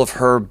control of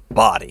her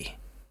body.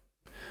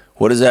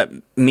 What does that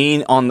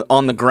mean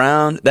on the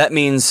ground? That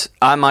means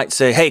I might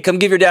say, hey, come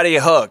give your daddy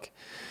a hug.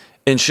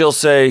 And she'll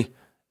say,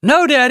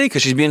 no, Daddy,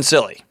 because she's being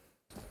silly.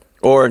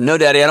 Or, no,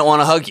 Daddy, I don't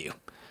want to hug you.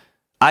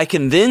 I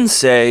can then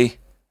say,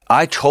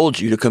 I told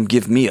you to come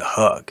give me a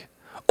hug.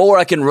 Or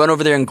I can run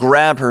over there and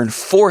grab her and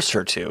force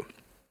her to.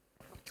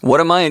 What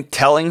am I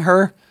telling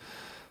her?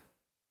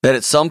 That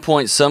at some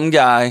point, some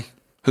guy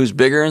who's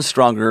bigger and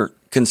stronger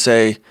can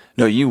say,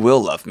 no, you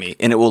will love me,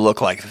 and it will look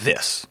like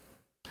this.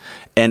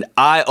 And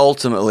I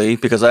ultimately,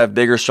 because I have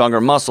bigger, stronger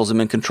muscles, am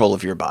in control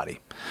of your body.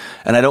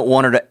 And I don't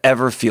want her to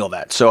ever feel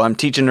that. So I'm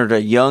teaching her at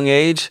a young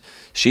age.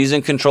 She's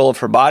in control of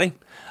her body.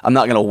 I'm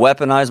not going to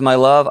weaponize my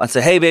love. I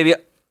say, hey, baby,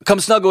 come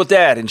snuggle with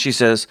Dad. And she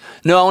says,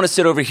 no, I want to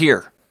sit over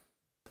here.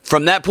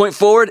 From that point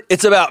forward,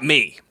 it's about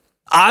me.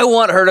 I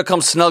want her to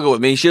come snuggle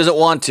with me. She doesn't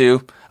want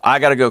to. I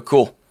got to go,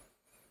 cool.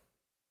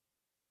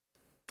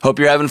 Hope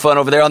you're having fun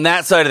over there on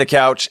that side of the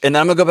couch. And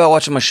then I'm going to go back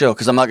watching my show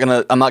because I'm not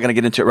going to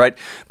get into it, right?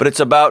 But it's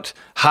about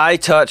high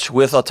touch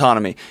with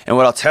autonomy. And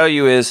what I'll tell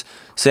you is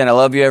saying I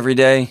love you every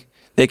day.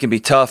 They can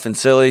be tough and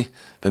silly.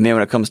 But man,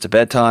 when it comes to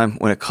bedtime,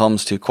 when it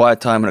comes to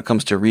quiet time, when it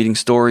comes to reading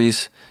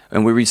stories,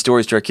 and we read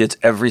stories to our kids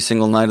every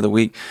single night of the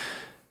week,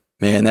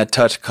 man, that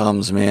touch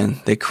comes,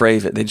 man. They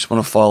crave it. They just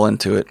want to fall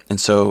into it.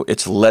 And so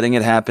it's letting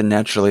it happen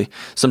naturally.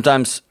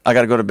 Sometimes I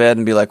got to go to bed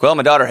and be like, well,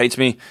 my daughter hates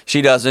me.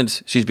 She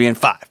doesn't. She's being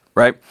 5,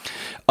 right?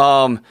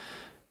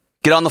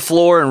 Get on the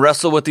floor and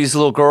wrestle with these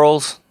little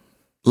girls.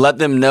 Let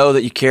them know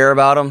that you care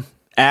about them.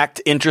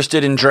 Act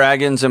interested in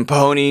dragons and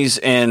ponies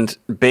and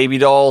baby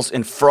dolls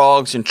and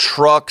frogs and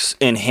trucks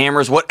and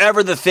hammers.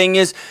 Whatever the thing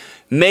is,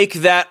 make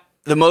that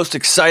the most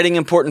exciting,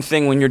 important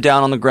thing when you're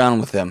down on the ground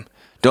with them.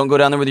 Don't go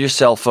down there with your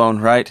cell phone,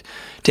 right?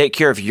 Take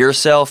care of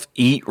yourself,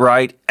 eat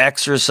right,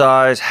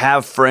 exercise,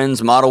 have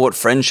friends, model what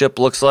friendship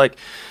looks like.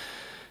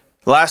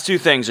 Last 2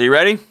 things. Are you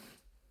ready?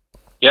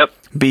 Yep.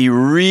 Be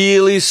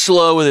really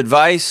slow with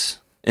advice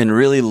and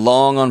really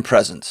long on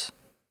presents.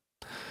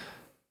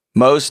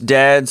 Most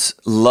dads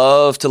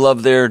love to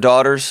love their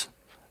daughters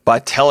by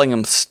telling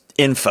them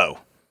info.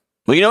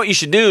 Well, you know what you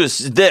should do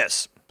is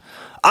this.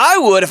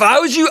 If I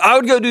was you, I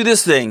would go do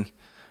this thing.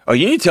 Oh,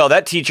 you need to tell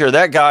that teacher or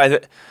that guy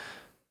that,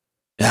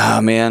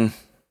 man,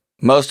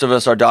 most of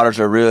us, our daughters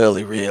are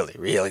really, really,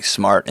 really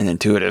smart and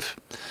intuitive.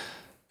 You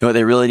know what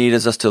they really need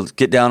is us to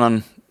get down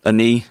on a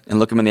knee and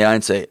look them in the eye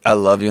and say, I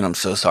love you and I'm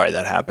so sorry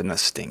that happened. That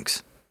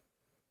stinks.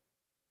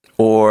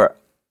 Or,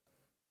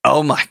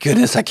 oh my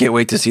goodness, I can't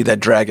wait to see that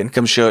dragon.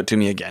 Come show it to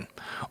me again.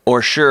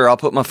 Or sure, I'll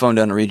put my phone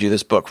down and read you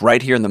this book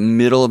right here in the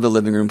middle of the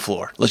living room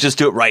floor. Let's just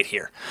do it right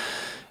here.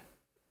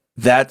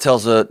 That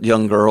tells a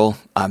young girl,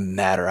 I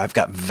matter. I've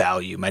got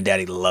value. My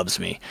daddy loves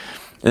me.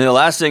 And the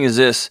last thing is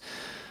this.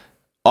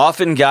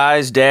 Often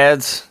guys,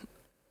 dads,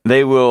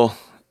 they will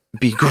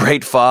be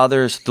great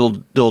fathers.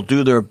 They'll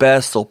do their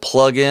best. They'll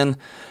plug in.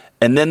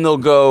 And then they'll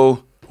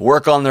go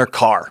work on their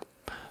car.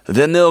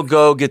 Then they'll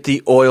go get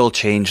the oil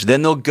changed.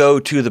 Then they'll go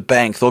to the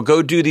bank. They'll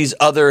go do these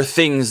other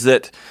things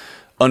that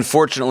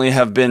unfortunately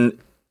have been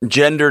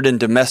gendered and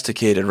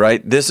domesticated,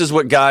 right? This is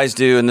what guys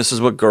do and this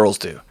is what girls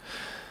do.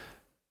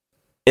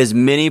 As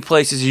many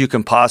places as you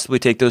can possibly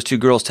take those 2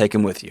 girls, take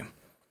them with you.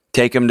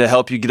 Take them to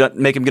help you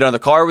make them get out of the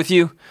car with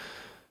you.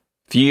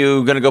 If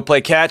you're going to go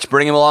play catch,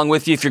 bring them along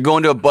with you. If you're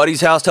going to a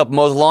buddy's house to help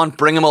mow the lawn,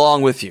 bring them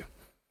along with you.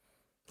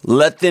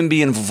 Let them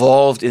be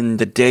involved in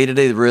the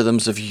day-to-day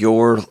rhythms of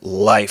your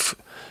life.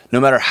 No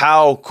matter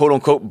how,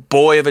 quote-unquote,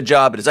 boy of a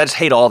job it is. I just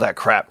hate all that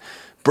crap.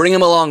 Bring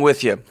them along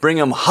with you. Bring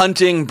them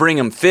hunting. Bring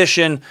them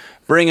fishing.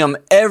 Bring them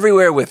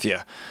everywhere with you.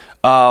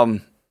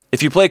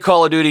 If you play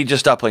Call of Duty,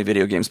 just stop playing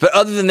video games. But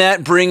other than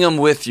that, bring them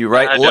with you,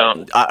 right? I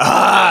don't.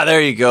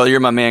 There you go. You're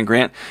my man,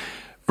 Grant.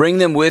 Bring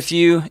them with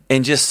you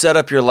and just set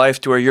up your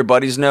life to where your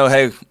buddies know,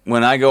 hey,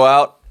 when I go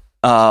out,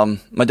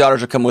 my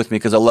daughters will come with me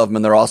because I love them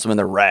and they're awesome and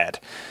they're rad.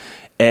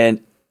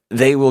 And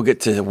they will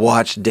get to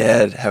watch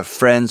Dad have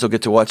friends. They'll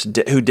get to watch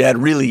who Dad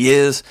really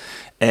is.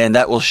 And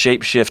that will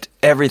shape-shift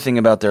everything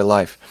about their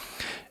life.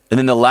 And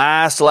then the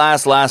last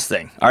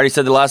thing. I already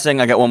said the last thing.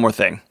 I got one more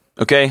thing.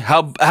 Okay?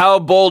 How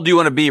bold do you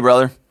want to be,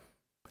 brother?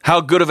 How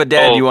good of a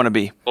dad do you want to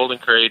be? Bold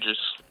and courageous.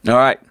 All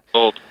right.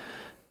 Bold.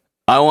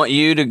 I want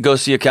you to go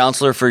see a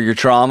counselor for your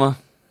trauma.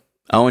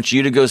 I want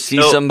you to go see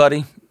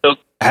somebody.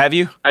 Have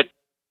you?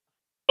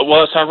 So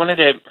I wanted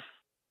to,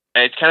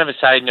 it's kind of a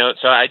side note.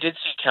 So I did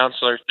see a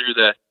counselor through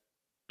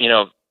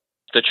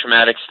the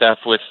traumatic stuff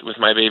with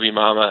my baby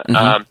mama.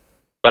 Mm-hmm.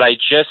 But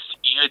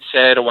you had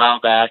said a while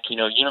back,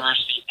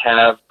 universities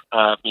have,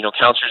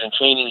 counselors in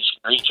training that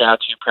you can reach out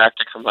to,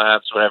 practicum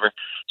labs, whatever.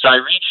 So I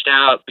reached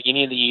out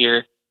beginning of the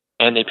year,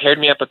 and they paired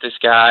me up with this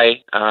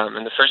guy.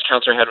 And the first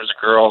counselor I had was a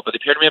girl, but they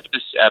paired me up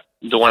with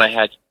the one I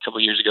had a couple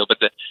of years ago. But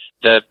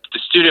the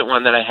student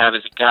one that I have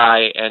is a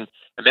guy, and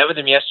I met with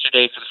him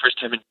yesterday for the first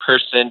time in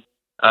person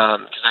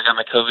because I got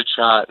my COVID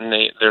shot, and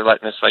they're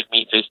letting us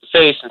meet face to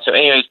face. And so,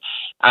 anyways,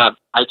 I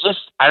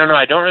don't know.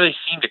 I don't really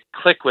seem to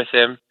click with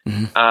him,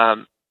 and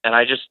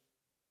I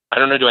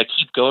don't know. Do I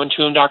keep going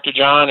to him, Dr.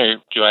 John,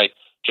 or do I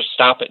just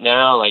stop it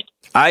now?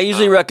 I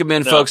usually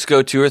recommend folks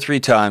go 2 or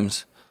 3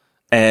 times,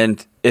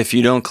 and if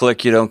you don't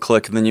click, you don't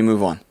click, and then you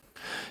move on.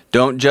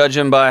 Don't judge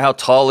him by how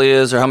tall he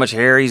is or how much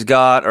hair he's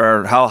got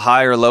or how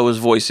high or low his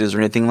voice is or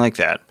anything like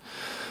that.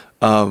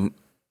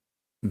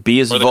 Be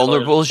as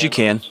vulnerable as you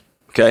can.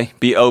 Okay?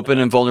 Be open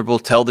and vulnerable.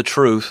 Tell the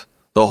truth,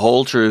 the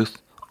whole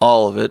truth,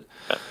 all of it.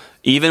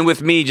 Even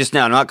with me just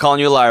now, I'm not calling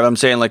you a liar, but I'm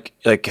saying like,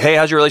 hey,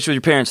 how's your relationship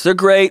with your parents? They're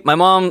great. My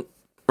mom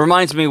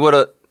reminds me what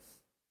a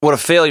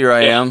failure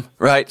I am,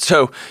 right?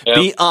 So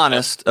be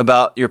honest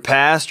about your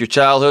past, your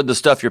childhood, the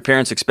stuff your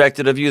parents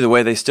expected of you, the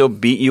way they still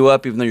beat you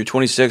up even though you're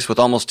 26 with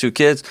almost 2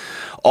 kids.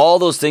 All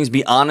those things,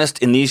 be honest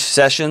in these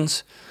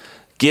sessions.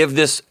 Give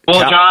this...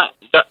 Well,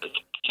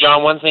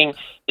 John, one thing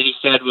that he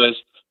said was,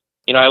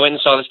 I went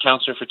and saw this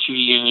counselor for 2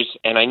 years,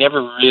 and I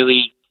never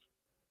really,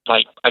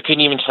 I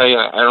couldn't even tell you,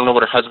 I don't know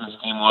what her husband's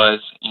name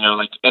was,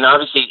 and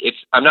obviously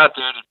I'm not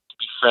there to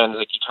be friends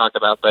like you talk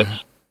about, but,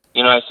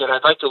 I said,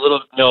 I'd like to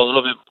know a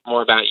little bit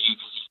more about you,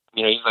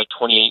 because, he's like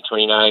 28,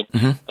 29.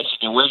 I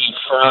said, where are you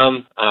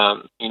from?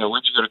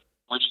 Where'd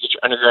you get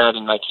your undergrad?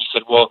 And he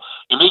said, well,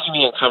 you're making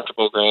me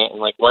uncomfortable, Grant,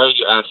 and why are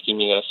you asking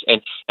me this?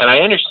 And I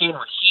understand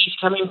where he's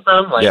coming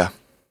from,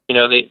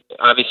 they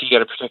obviously you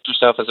got to protect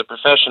yourself as a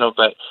professional,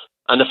 but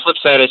on the flip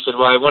side, I said,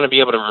 well, I want to be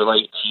able to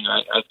relate to you.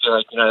 I feel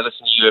like, I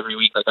listen to you every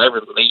week, I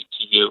relate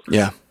to you.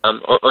 Yeah.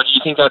 Or do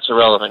you think that's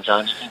irrelevant,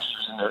 John? Do you think he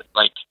was in there,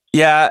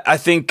 Yeah, I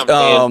think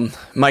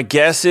my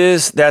guess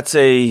is that's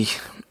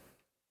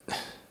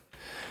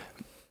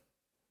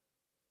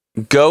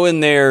go in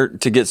there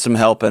to get some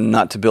help and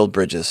not to build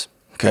bridges,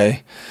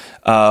 okay?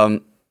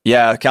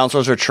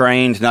 Counselors are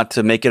trained not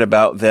to make it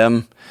about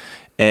them,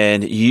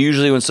 and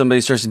usually when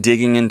somebody starts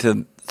digging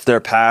into their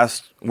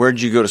past, where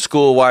did you go to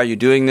school? Why are you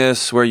doing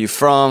this? Where are you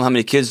from? How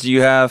many kids do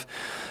you have?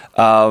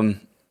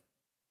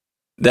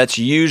 That's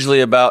usually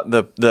about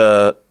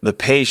the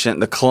patient,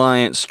 the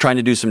clients trying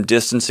to do some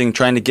distancing,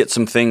 trying to get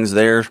some things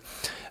there,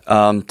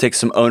 take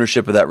some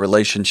ownership of that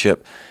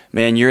relationship.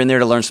 Man, you're in there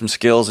to learn some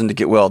skills and to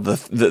get well.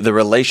 The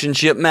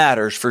relationship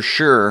matters for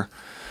sure,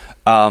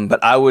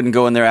 but I wouldn't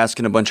go in there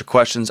asking a bunch of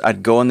questions.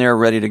 I'd go in there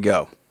ready to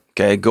go.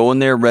 Okay, go in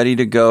there ready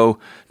to go.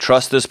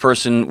 Trust this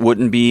person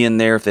wouldn't be in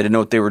there if they didn't know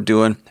what they were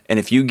doing. And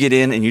if you get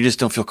in and you just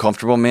don't feel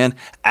comfortable, man,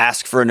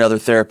 ask for another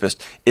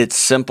therapist. It's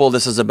simple.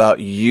 This is about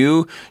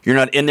you. You're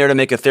not in there to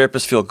make a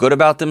therapist feel good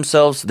about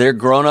themselves. They're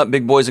grown-up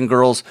big boys and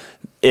girls.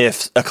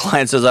 If a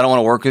client says, I don't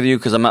want to work with you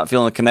because I'm not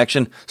feeling a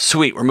connection,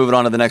 sweet, we're moving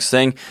on to the next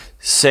thing.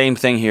 Same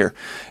thing here.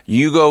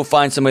 You go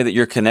find somebody that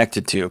you're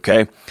connected to,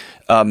 okay?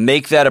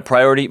 Make that a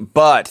priority,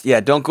 but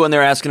don't go in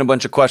there asking a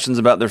bunch of questions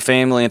about their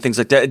family and things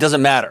like that. It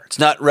doesn't matter. It's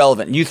not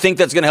relevant. You think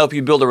that's going to help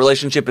you build a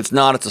relationship. It's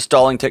not. It's a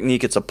stalling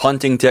technique. It's a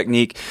punting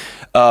technique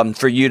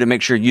for you to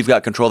make sure you've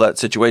got control of that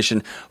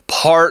situation.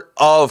 Part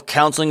of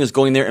counseling is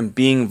going there and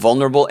being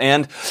vulnerable,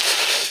 and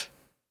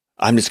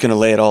I'm just going to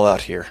lay it all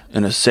out here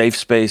in a safe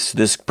space.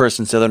 This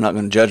person said they're not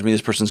going to judge me.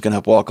 This person's going to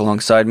help walk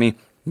alongside me.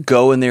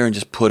 Go in there and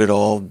just put it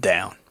all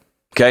down.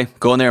 Okay?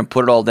 Go in there and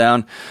put it all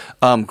down.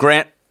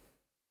 Grant,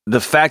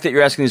 the fact that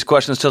you're asking these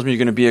questions tells me you're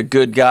going to be a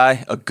good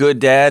guy, a good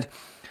dad.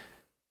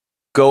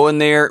 Go in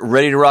there,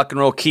 ready to rock and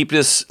roll. Keep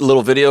this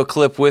little video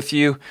clip with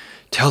you.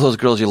 Tell those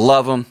girls you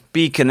love them.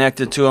 Be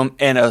connected to them.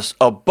 And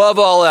above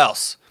all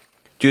else,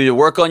 do your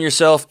work on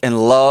yourself and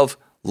love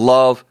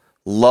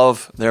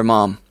their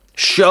mom.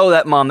 Show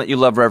that mom that you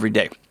love her every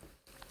day.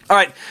 All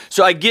right,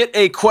 so I get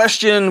a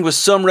question with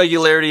some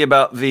regularity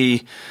about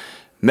the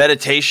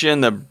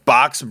meditation, the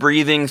box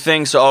breathing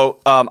thing. So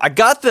I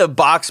got the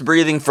box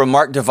breathing from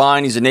Mark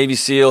Devine. He's a Navy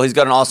SEAL. He's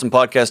got an awesome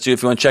podcast too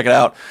if you want to check it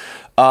out.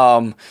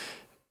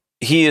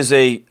 He is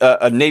a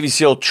Navy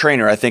SEAL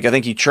trainer, I think. I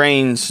think he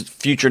trains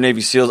future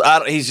Navy SEALs.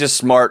 He's just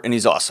smart and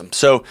he's awesome.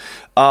 So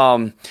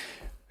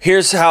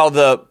here's how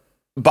the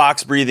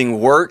box breathing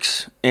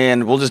works,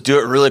 and we'll just do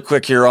it really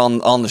quick here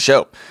on the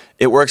show.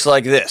 It works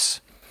like this.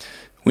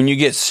 When you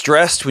get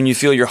stressed, when you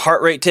feel your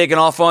heart rate taking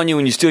off on you,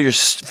 when you feel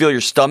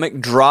your stomach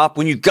drop,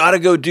 when you got to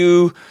go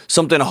do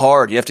something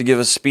hard, you have to give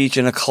a speech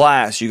in a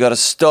class, you got to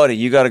study,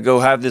 you got to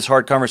go have this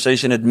hard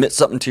conversation, admit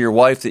something to your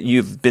wife that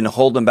you've been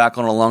holding back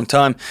on a long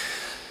time.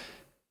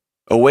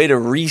 A way to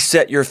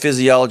reset your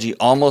physiology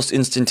almost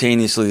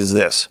instantaneously is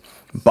this.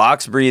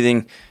 Box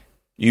breathing,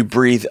 you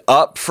breathe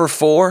up for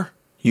 4,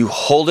 you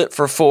hold it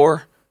for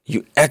 4,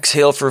 you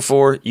exhale for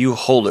 4, you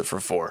hold it for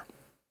 4.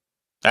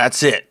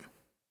 That's it.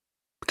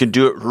 You can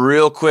do it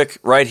real quick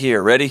right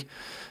here. Ready?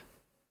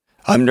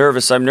 I'm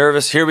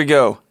nervous. Here we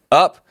go.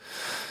 Up.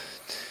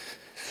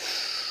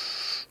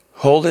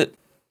 Hold it.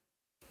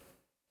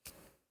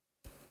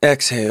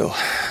 Exhale.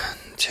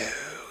 2,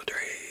 3,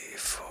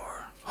 4.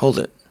 Hold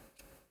it.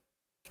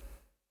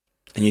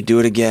 And you do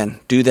it again.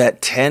 Do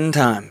that 10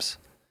 times.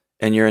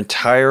 And your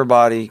entire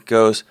body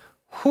goes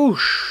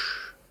whoosh.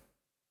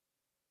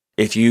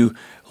 If you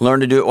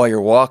learn to do it while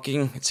you're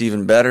walking, it's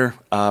even better.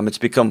 It's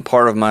become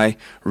part of my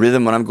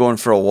rhythm when I'm going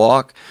for a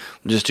walk.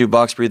 Just do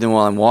box breathing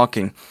while I'm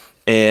walking.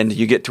 And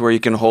you get to where you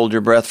can hold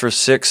your breath for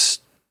 6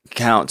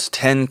 counts,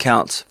 10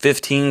 counts,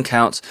 15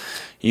 counts.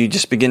 You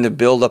just begin to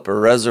build up a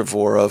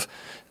reservoir of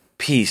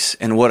peace.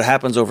 And what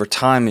happens over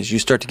time is you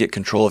start to get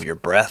control of your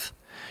breath.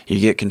 You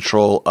get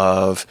control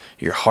of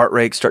your heart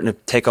rate starting to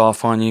take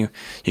off on you.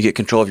 You get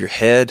control of your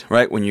head,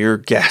 right? When you're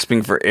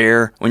gasping for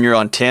air, when you're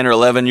on 10 or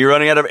 11, you're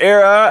running out of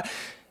air.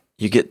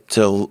 you get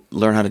to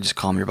learn how to just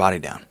calm your body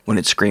down when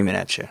it's screaming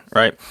at you,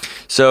 right?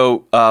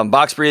 So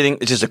box breathing,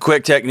 it's just a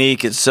quick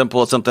technique. It's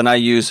simple. It's something I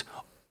use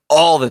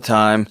all the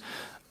time,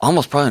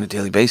 almost probably on a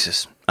daily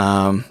basis.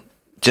 And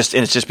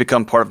it's just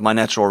become part of my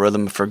natural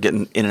rhythm for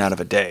getting in and out of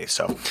a day.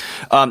 So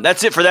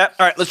that's it for that.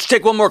 All right, let's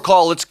take one more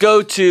call. Let's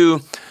go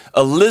to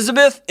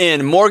Elizabeth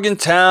in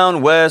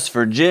Morgantown, West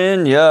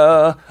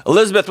Virginia.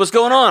 Elizabeth, what's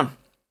going on?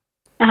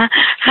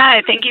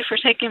 Hi, thank you for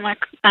taking my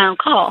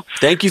call.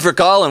 Thank you for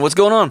calling. What's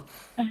going on?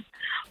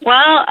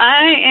 Well,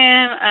 I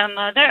am a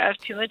mother of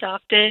 2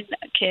 adopted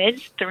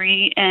kids,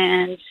 3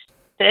 and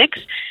 6.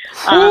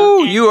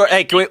 You are.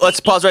 Hey, let's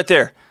pause right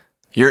there.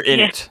 You're in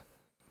it.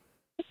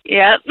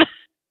 Yep.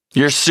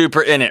 You're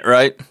super in it,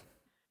 right?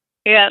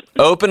 Yep.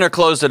 Open or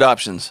closed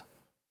adoptions?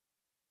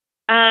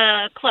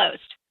 Closed.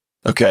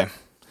 Okay.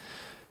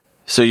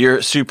 So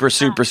you're super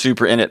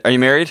in it. Are you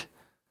married?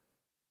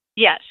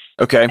 Yes.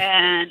 Okay.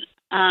 And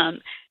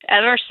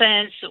ever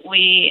since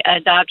we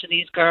adopted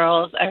these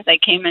girls, or they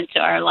came into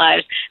our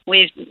lives,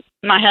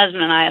 my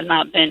husband and I have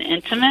not been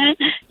intimate,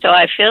 so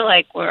I feel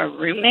like we're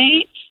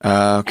roommates.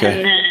 Okay.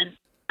 And then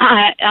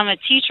I'm a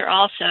teacher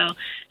also,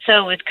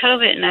 so with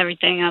COVID and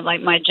everything,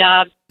 my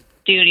job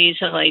duties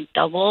have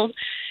doubled.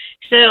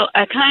 So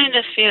I kind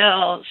of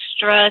feel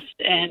stressed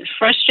and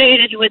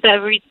frustrated with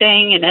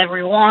everything and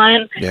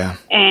everyone. Yeah.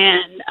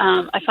 And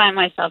I find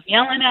myself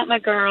yelling at my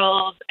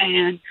girls,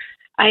 and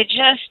I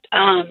just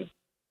don't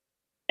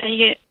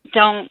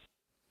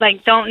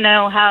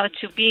know how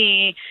to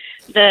be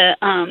the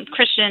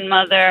Christian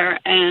mother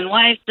and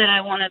wife that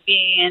I want to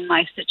be in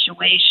my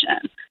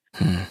situation.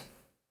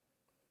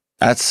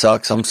 That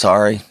sucks. I'm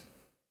sorry.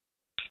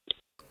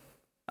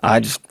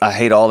 I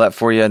hate all that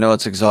for you. I know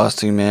it's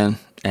exhausting, man.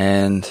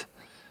 And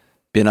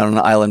being on an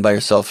island by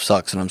yourself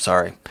sucks, and I'm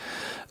sorry.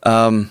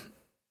 When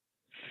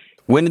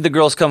did the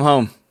girls come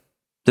home?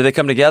 Did they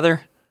come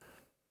together?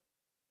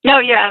 No,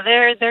 yeah,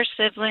 they're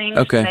siblings.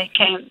 Okay. They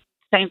came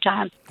same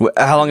time.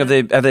 How long have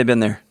they been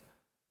there?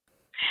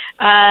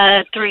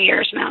 3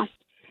 years now.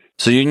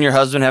 So you and your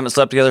husband haven't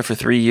slept together for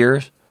 3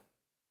 years?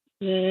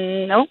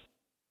 Nope.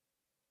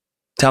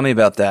 Tell me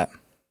about that.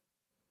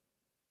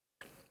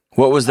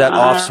 What was that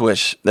off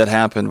switch that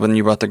happened when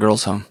you brought the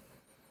girls home?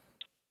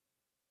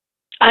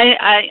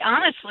 I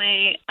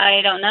honestly,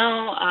 I don't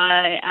know.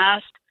 I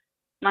asked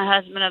my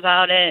husband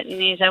about it, and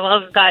he said, well,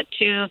 we've got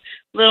 2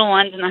 little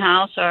ones in the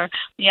house, or,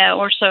 yeah,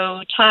 we're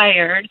so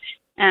tired.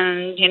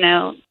 And,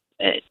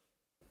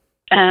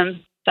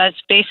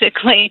 that's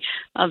basically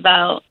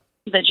about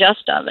the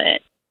gist of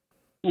it,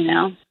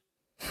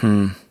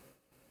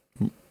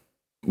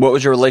 What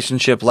was your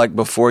relationship like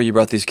before you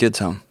brought these kids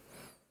home?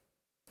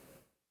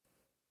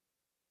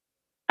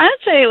 I'd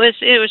say it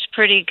was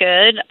pretty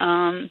good.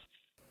 I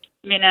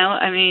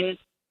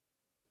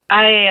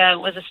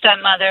was a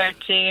stepmother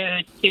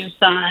to 2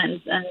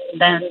 sons, and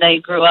then they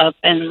grew up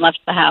and left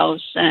the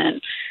house,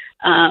 and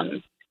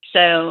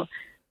so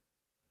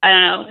I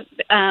don't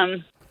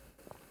know.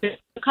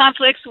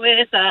 Conflicts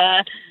with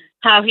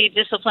how he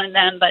disciplined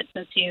them, but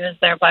since he was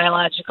their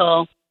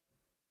biological,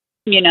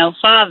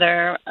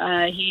 father,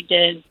 he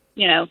did,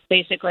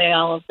 basically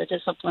all of the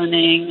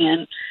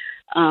disciplining,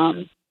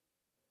 and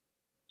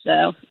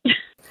so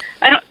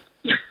I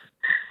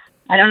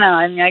don't know.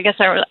 I guess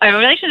our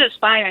relationship is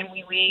fine.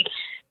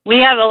 We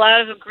have a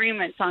lot of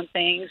agreements on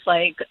things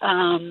like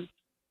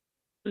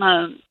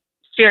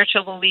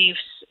spiritual beliefs,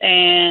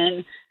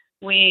 and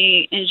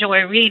we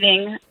enjoy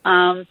reading,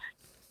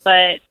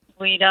 but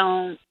we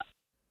don't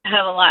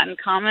have a lot in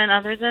common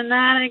other than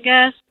that, I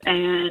guess.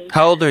 And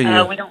how old are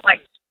you? We don't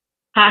like.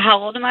 How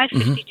old am I?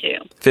 52.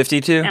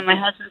 52? And my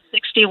husband's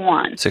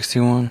 61.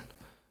 61?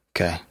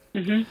 Okay.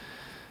 Mm-hmm.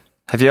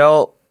 Have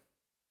y'all...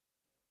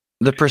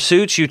 The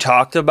pursuits you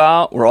talked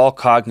about were all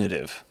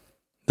cognitive.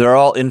 They're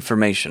all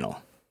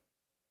informational.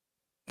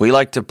 We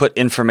like to put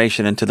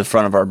information into the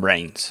front of our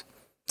brains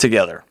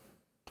together.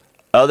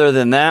 Other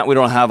than that, we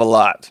don't have a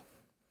lot.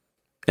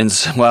 And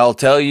so what I'll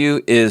tell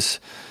you is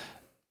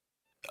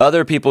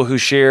other people who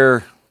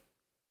share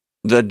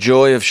the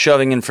joy of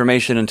shoving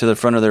information into the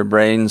front of their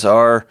brains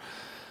are,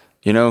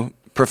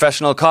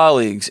 professional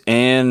colleagues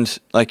and,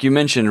 like you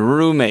mentioned,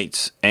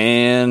 roommates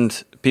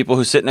and people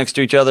who sit next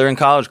to each other in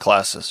college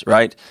classes,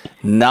 right?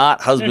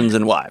 Not husbands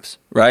and wives,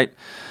 right?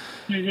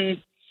 Mm-hmm.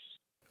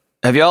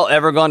 Have y'all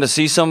ever gone to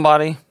see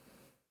somebody?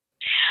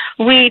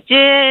 We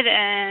did,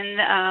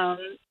 and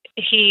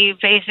he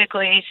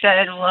basically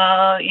said,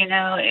 well,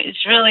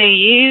 it's really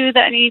you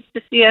that needs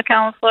to see a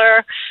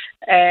counselor,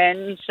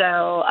 and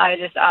so I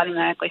just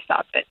automatically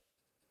stopped it.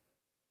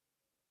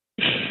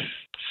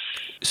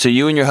 So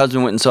you and your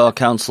husband went and saw a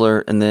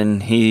counselor, and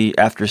then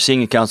after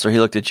seeing a counselor, he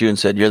looked at you and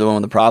said, you're the one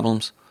with the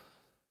problems?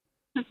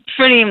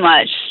 Pretty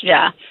much,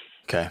 yeah.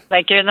 Okay.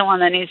 Like, you're the one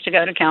that needs to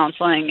go to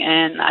counseling,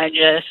 and I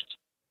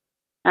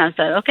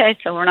said, okay,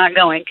 so we're not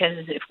going,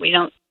 because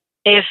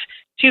if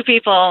 2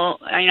 people,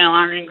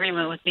 aren't in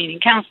agreement with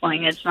needing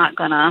counseling, it's not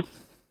gonna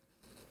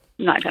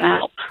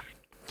help.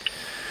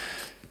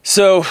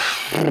 So,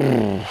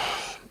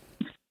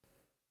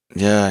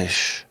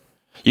 gosh.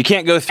 You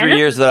can't go 3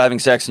 years without having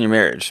sex in your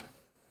marriage.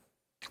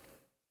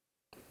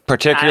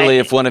 Particularly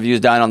if one of you is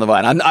dying on the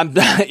vine.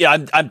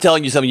 I'm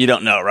telling you something you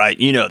don't know, right?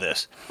 You know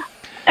this.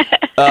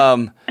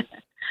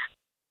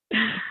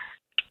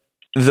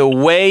 The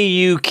way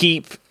you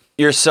keep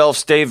yourself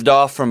staved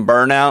off from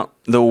burnout,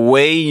 the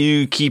way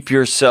you keep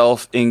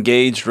yourself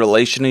engaged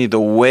relationally, the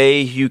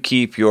way you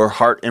keep your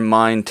heart and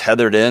mind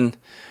tethered in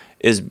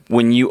is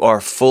when you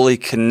are fully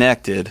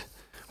connected,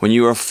 when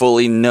you are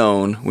fully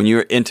known, when you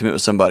are intimate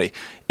with somebody.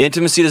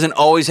 Intimacy doesn't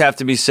always have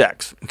to be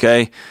sex,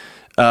 okay?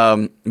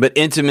 But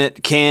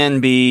intimate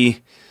can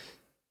be,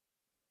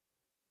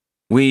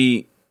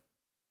 we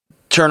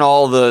turn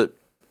all the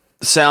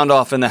sound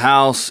off in the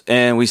house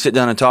and we sit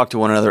down and talk to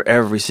one another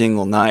every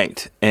single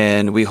night,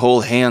 and we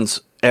hold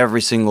hands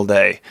every single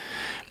day.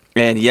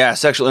 And yeah,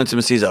 sexual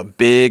intimacy is a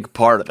big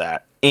part of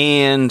that.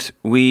 And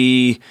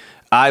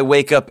I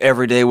wake up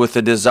every day with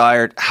the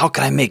desire, how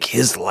can I make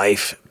his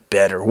life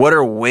better? What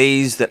are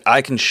ways that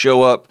I can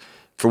show up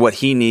for what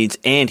he needs?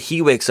 And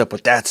he wakes up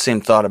with that same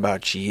thought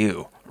about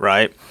you,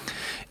 right?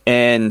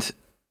 And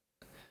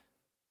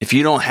if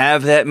you don't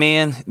have that,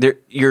 man,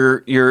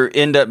 you're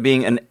end up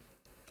being an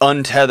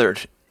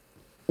untethered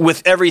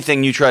with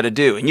everything you try to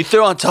do. And you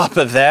throw on top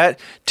of that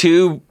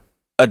 2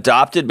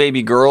 adopted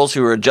baby girls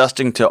who are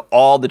adjusting to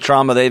all the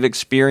trauma they've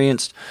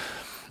experienced,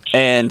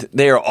 and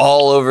they are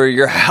all over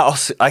your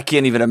house. I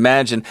can't even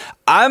imagine.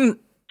 I'm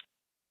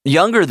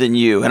younger than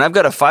you, and I've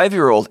got a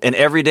 5-year-old, and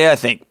every day I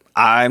think,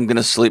 I'm going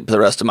to sleep for the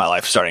rest of my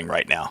life starting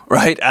right now,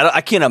 right?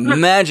 I can't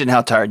imagine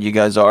how tired you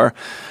guys are.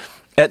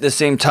 At the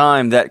same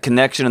time, that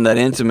connection and that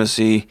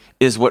intimacy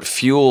is what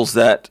fuels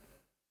that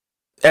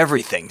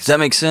everything. Does that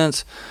make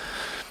sense?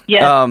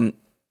 Yeah.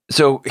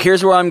 So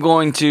here's where I'm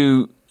going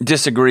to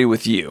disagree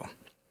with you.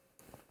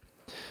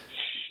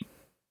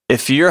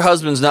 If your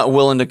husband's not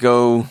willing to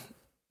go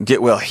get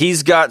well,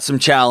 he's got some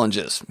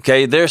challenges,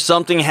 okay? There's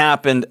something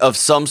happened of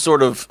some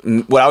sort of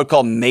what I would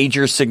call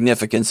major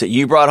significance that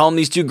you brought home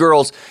these 2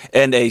 girls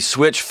and a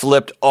switch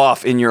flipped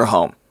off in your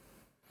home.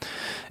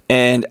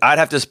 And I'd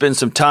have to spend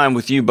some time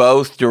with you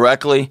both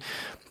directly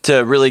to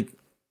really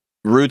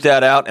root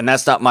that out, and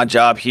that's not my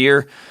job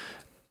here.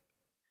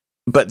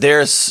 But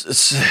this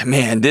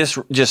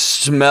just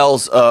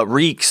smells,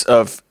 reeks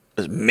of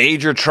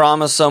major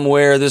trauma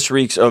somewhere. This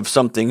reeks of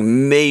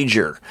something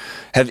major.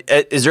 Has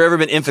there ever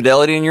been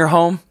infidelity in your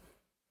home?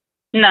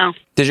 No.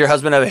 Does your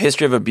husband have a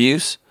history of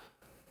abuse?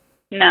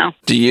 No.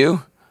 Do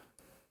you?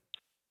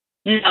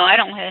 No, I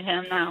don't hit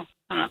him, no.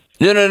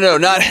 No,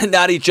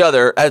 not each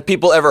other. Has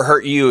people ever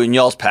hurt you in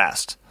y'all's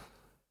past?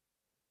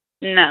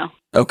 No.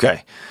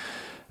 Okay.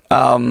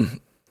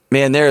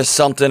 Man, there is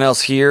something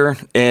else here,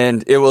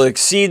 and it will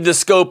exceed the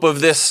scope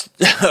of this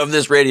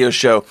radio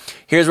show.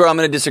 Here's where I'm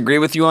going to disagree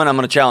with you on. I'm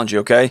going to challenge you,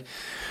 okay?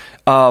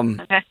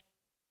 Okay.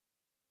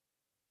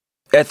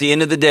 At the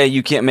end of the day,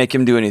 you can't make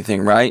him do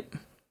anything, right?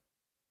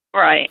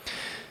 Right.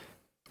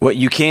 What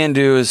you can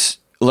do is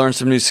learn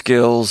some new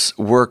skills,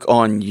 work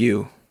on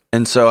you.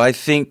 And so I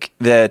think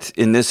that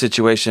in this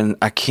situation,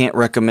 I can't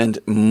recommend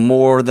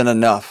more than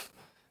enough.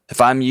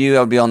 If I'm you,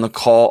 I would be on the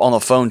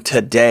phone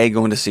today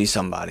going to see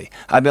somebody.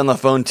 I'd be on the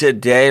phone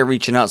today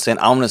reaching out saying,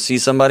 I want to see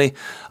somebody.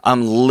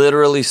 I'm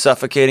literally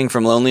suffocating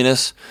from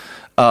loneliness.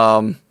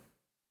 Let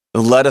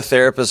a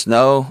therapist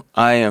know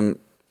I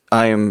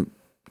am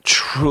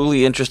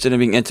truly interested in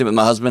being intimate with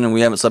my husband, and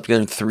we haven't slept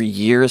together in 3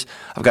 years.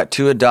 I've got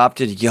 2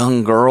 adopted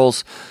young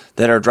girls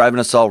that are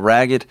driving us all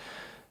ragged,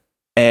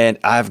 and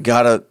I've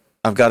got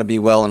to be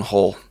well and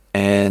whole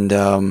and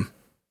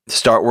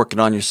start working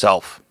on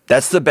yourself.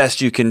 That's the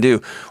best you can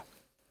do.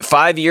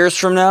 5 years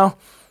from now,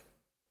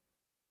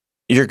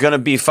 you're going to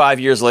be 5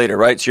 years later,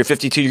 right? So you're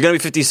 52. You're going to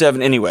be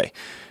 57 anyway.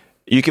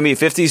 You can be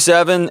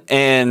 57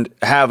 and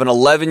have an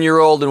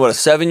 11-year-old and a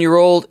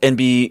 7-year-old and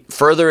be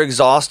further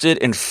exhausted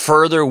and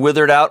further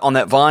withered out on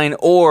that vine,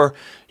 or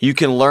you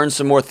can learn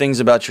some more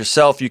things about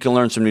yourself. You can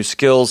learn some new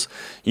skills.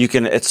 You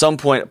can, at some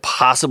point,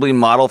 possibly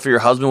model for your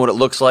husband what it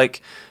looks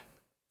like,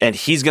 and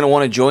he's going to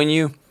want to join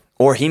you,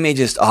 or he may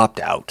just opt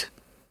out.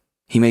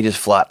 He may just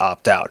flat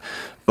opt out.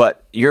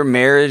 But your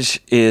marriage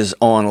is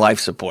on life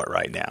support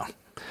right now.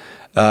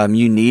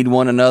 You need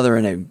one another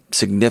in a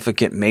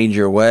significant,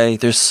 major way.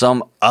 There's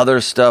some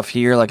other stuff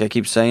here, like I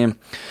keep saying,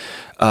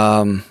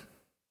 and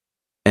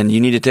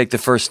you need to take the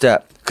first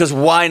step. Because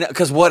why?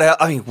 Because what?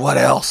 What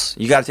else?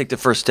 You got to take the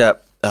first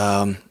step.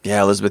 Yeah,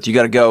 Elizabeth, you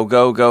got to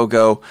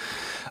go.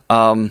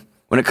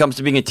 When it comes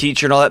to being a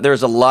teacher and all that,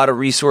 there's a lot of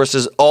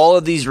resources. All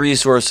of these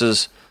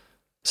resources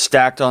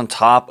stacked on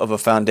top of a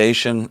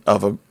foundation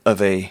of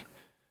a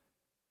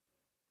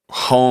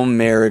home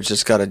marriage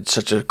that's got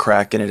such a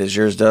crack in it as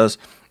yours does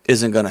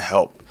isn't going to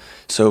help.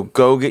 So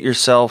go get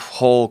yourself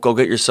whole, go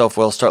get yourself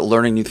well, start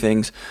learning new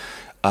things,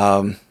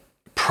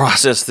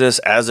 process this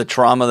as a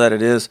trauma that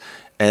it is,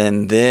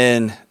 and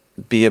then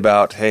be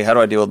about, hey, how do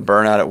I deal with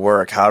burnout at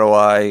work? How do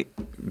I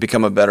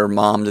become a better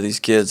mom to these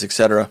kids,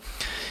 etc.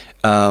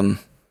 I'm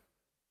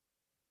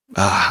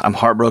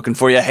heartbroken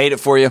for you. I hate it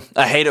for you,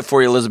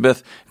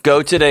 Elizabeth.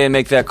 Go today and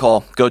make that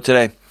call. Go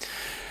today.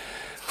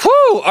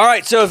 Whew! All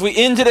right, so if we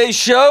end today's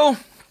show,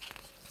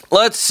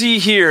 let's see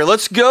here.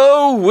 Let's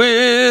go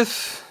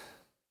with...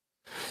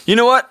 You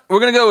know what? We're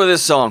going to go with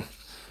this song.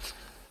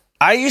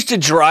 I used to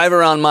drive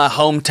around my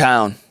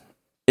hometown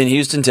in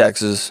Houston,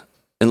 Texas,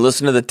 and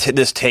listen to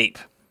this tape.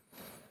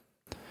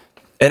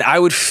 And I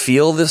would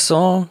feel this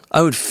song.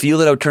 I would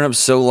feel it. I would turn up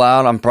so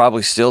loud. I'm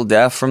probably still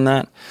deaf from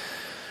that.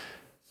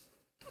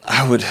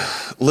 I would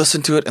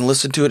listen to it, and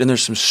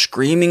there's some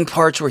screaming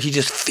parts where he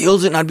just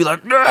feels it, and I'd be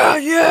like,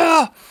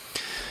 yeah.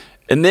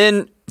 And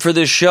then for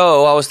this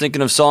show, I was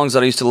thinking of songs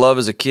that I used to love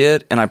as a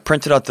kid, and I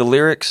printed out the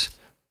lyrics.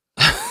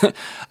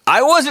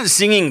 I wasn't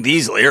singing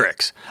these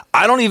lyrics.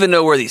 I don't even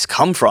know where these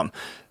come from.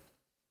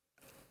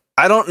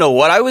 I don't know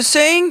what I was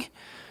saying,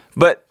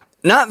 but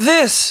not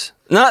this.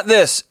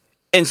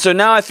 And so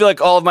now I feel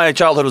like all of my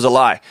childhood was a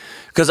lie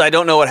because I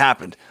don't know what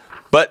happened.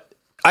 But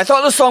I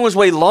thought the song was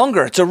way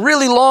longer. It's a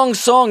really long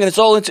song, and it's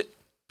all into...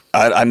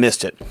 I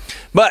missed it.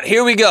 But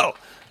here we go.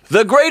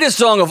 The greatest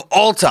song of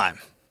all time.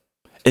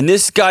 And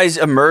this guy's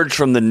emerged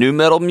from the nu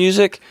metal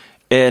music,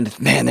 and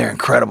man, they're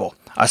incredible.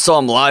 I saw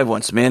them live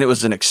once, man. It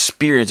was an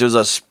experience. It was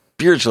a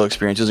spiritual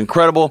experience. It was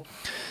incredible.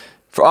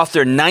 Off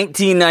their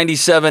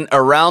 1997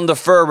 Around the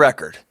Fur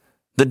record,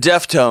 the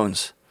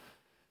Deftones.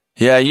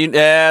 Yeah,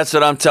 that's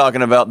what I'm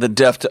talking about, the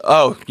Deftones.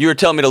 Oh, you were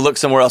telling me to look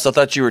somewhere else. I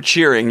thought you were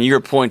cheering. You were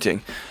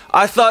pointing.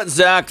 I thought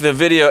Zach, the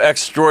video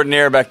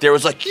extraordinaire back there,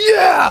 was like,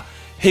 yeah!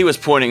 He was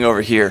pointing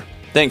over here.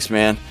 Thanks,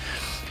 man.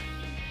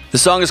 The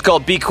song is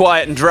called Be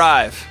Quiet and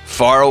Drive,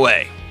 Far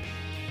Away.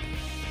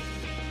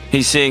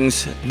 He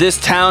sings,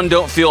 this town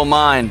don't feel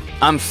mine.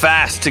 I'm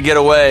fast to get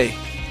away.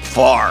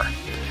 Far.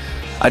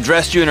 I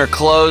dressed you in her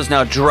clothes,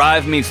 now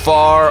drive me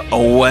far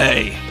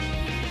away.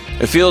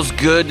 It feels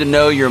good to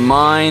know you're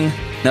mine.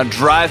 Now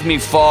drive me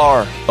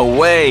far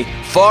away.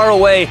 Far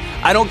away.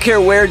 I don't care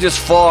where, just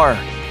far.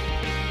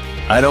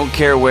 I don't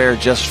care where,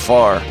 just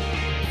far.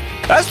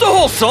 That's the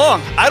whole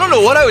song. I don't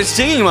know what I was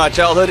singing in my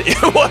childhood.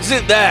 It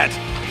wasn't that.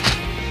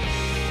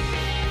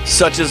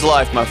 Such is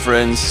life, my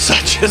friends.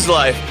 Such is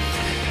life.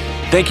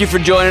 Thank you for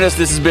joining us.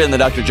 This has been the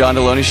Dr. John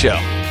Deloney Show.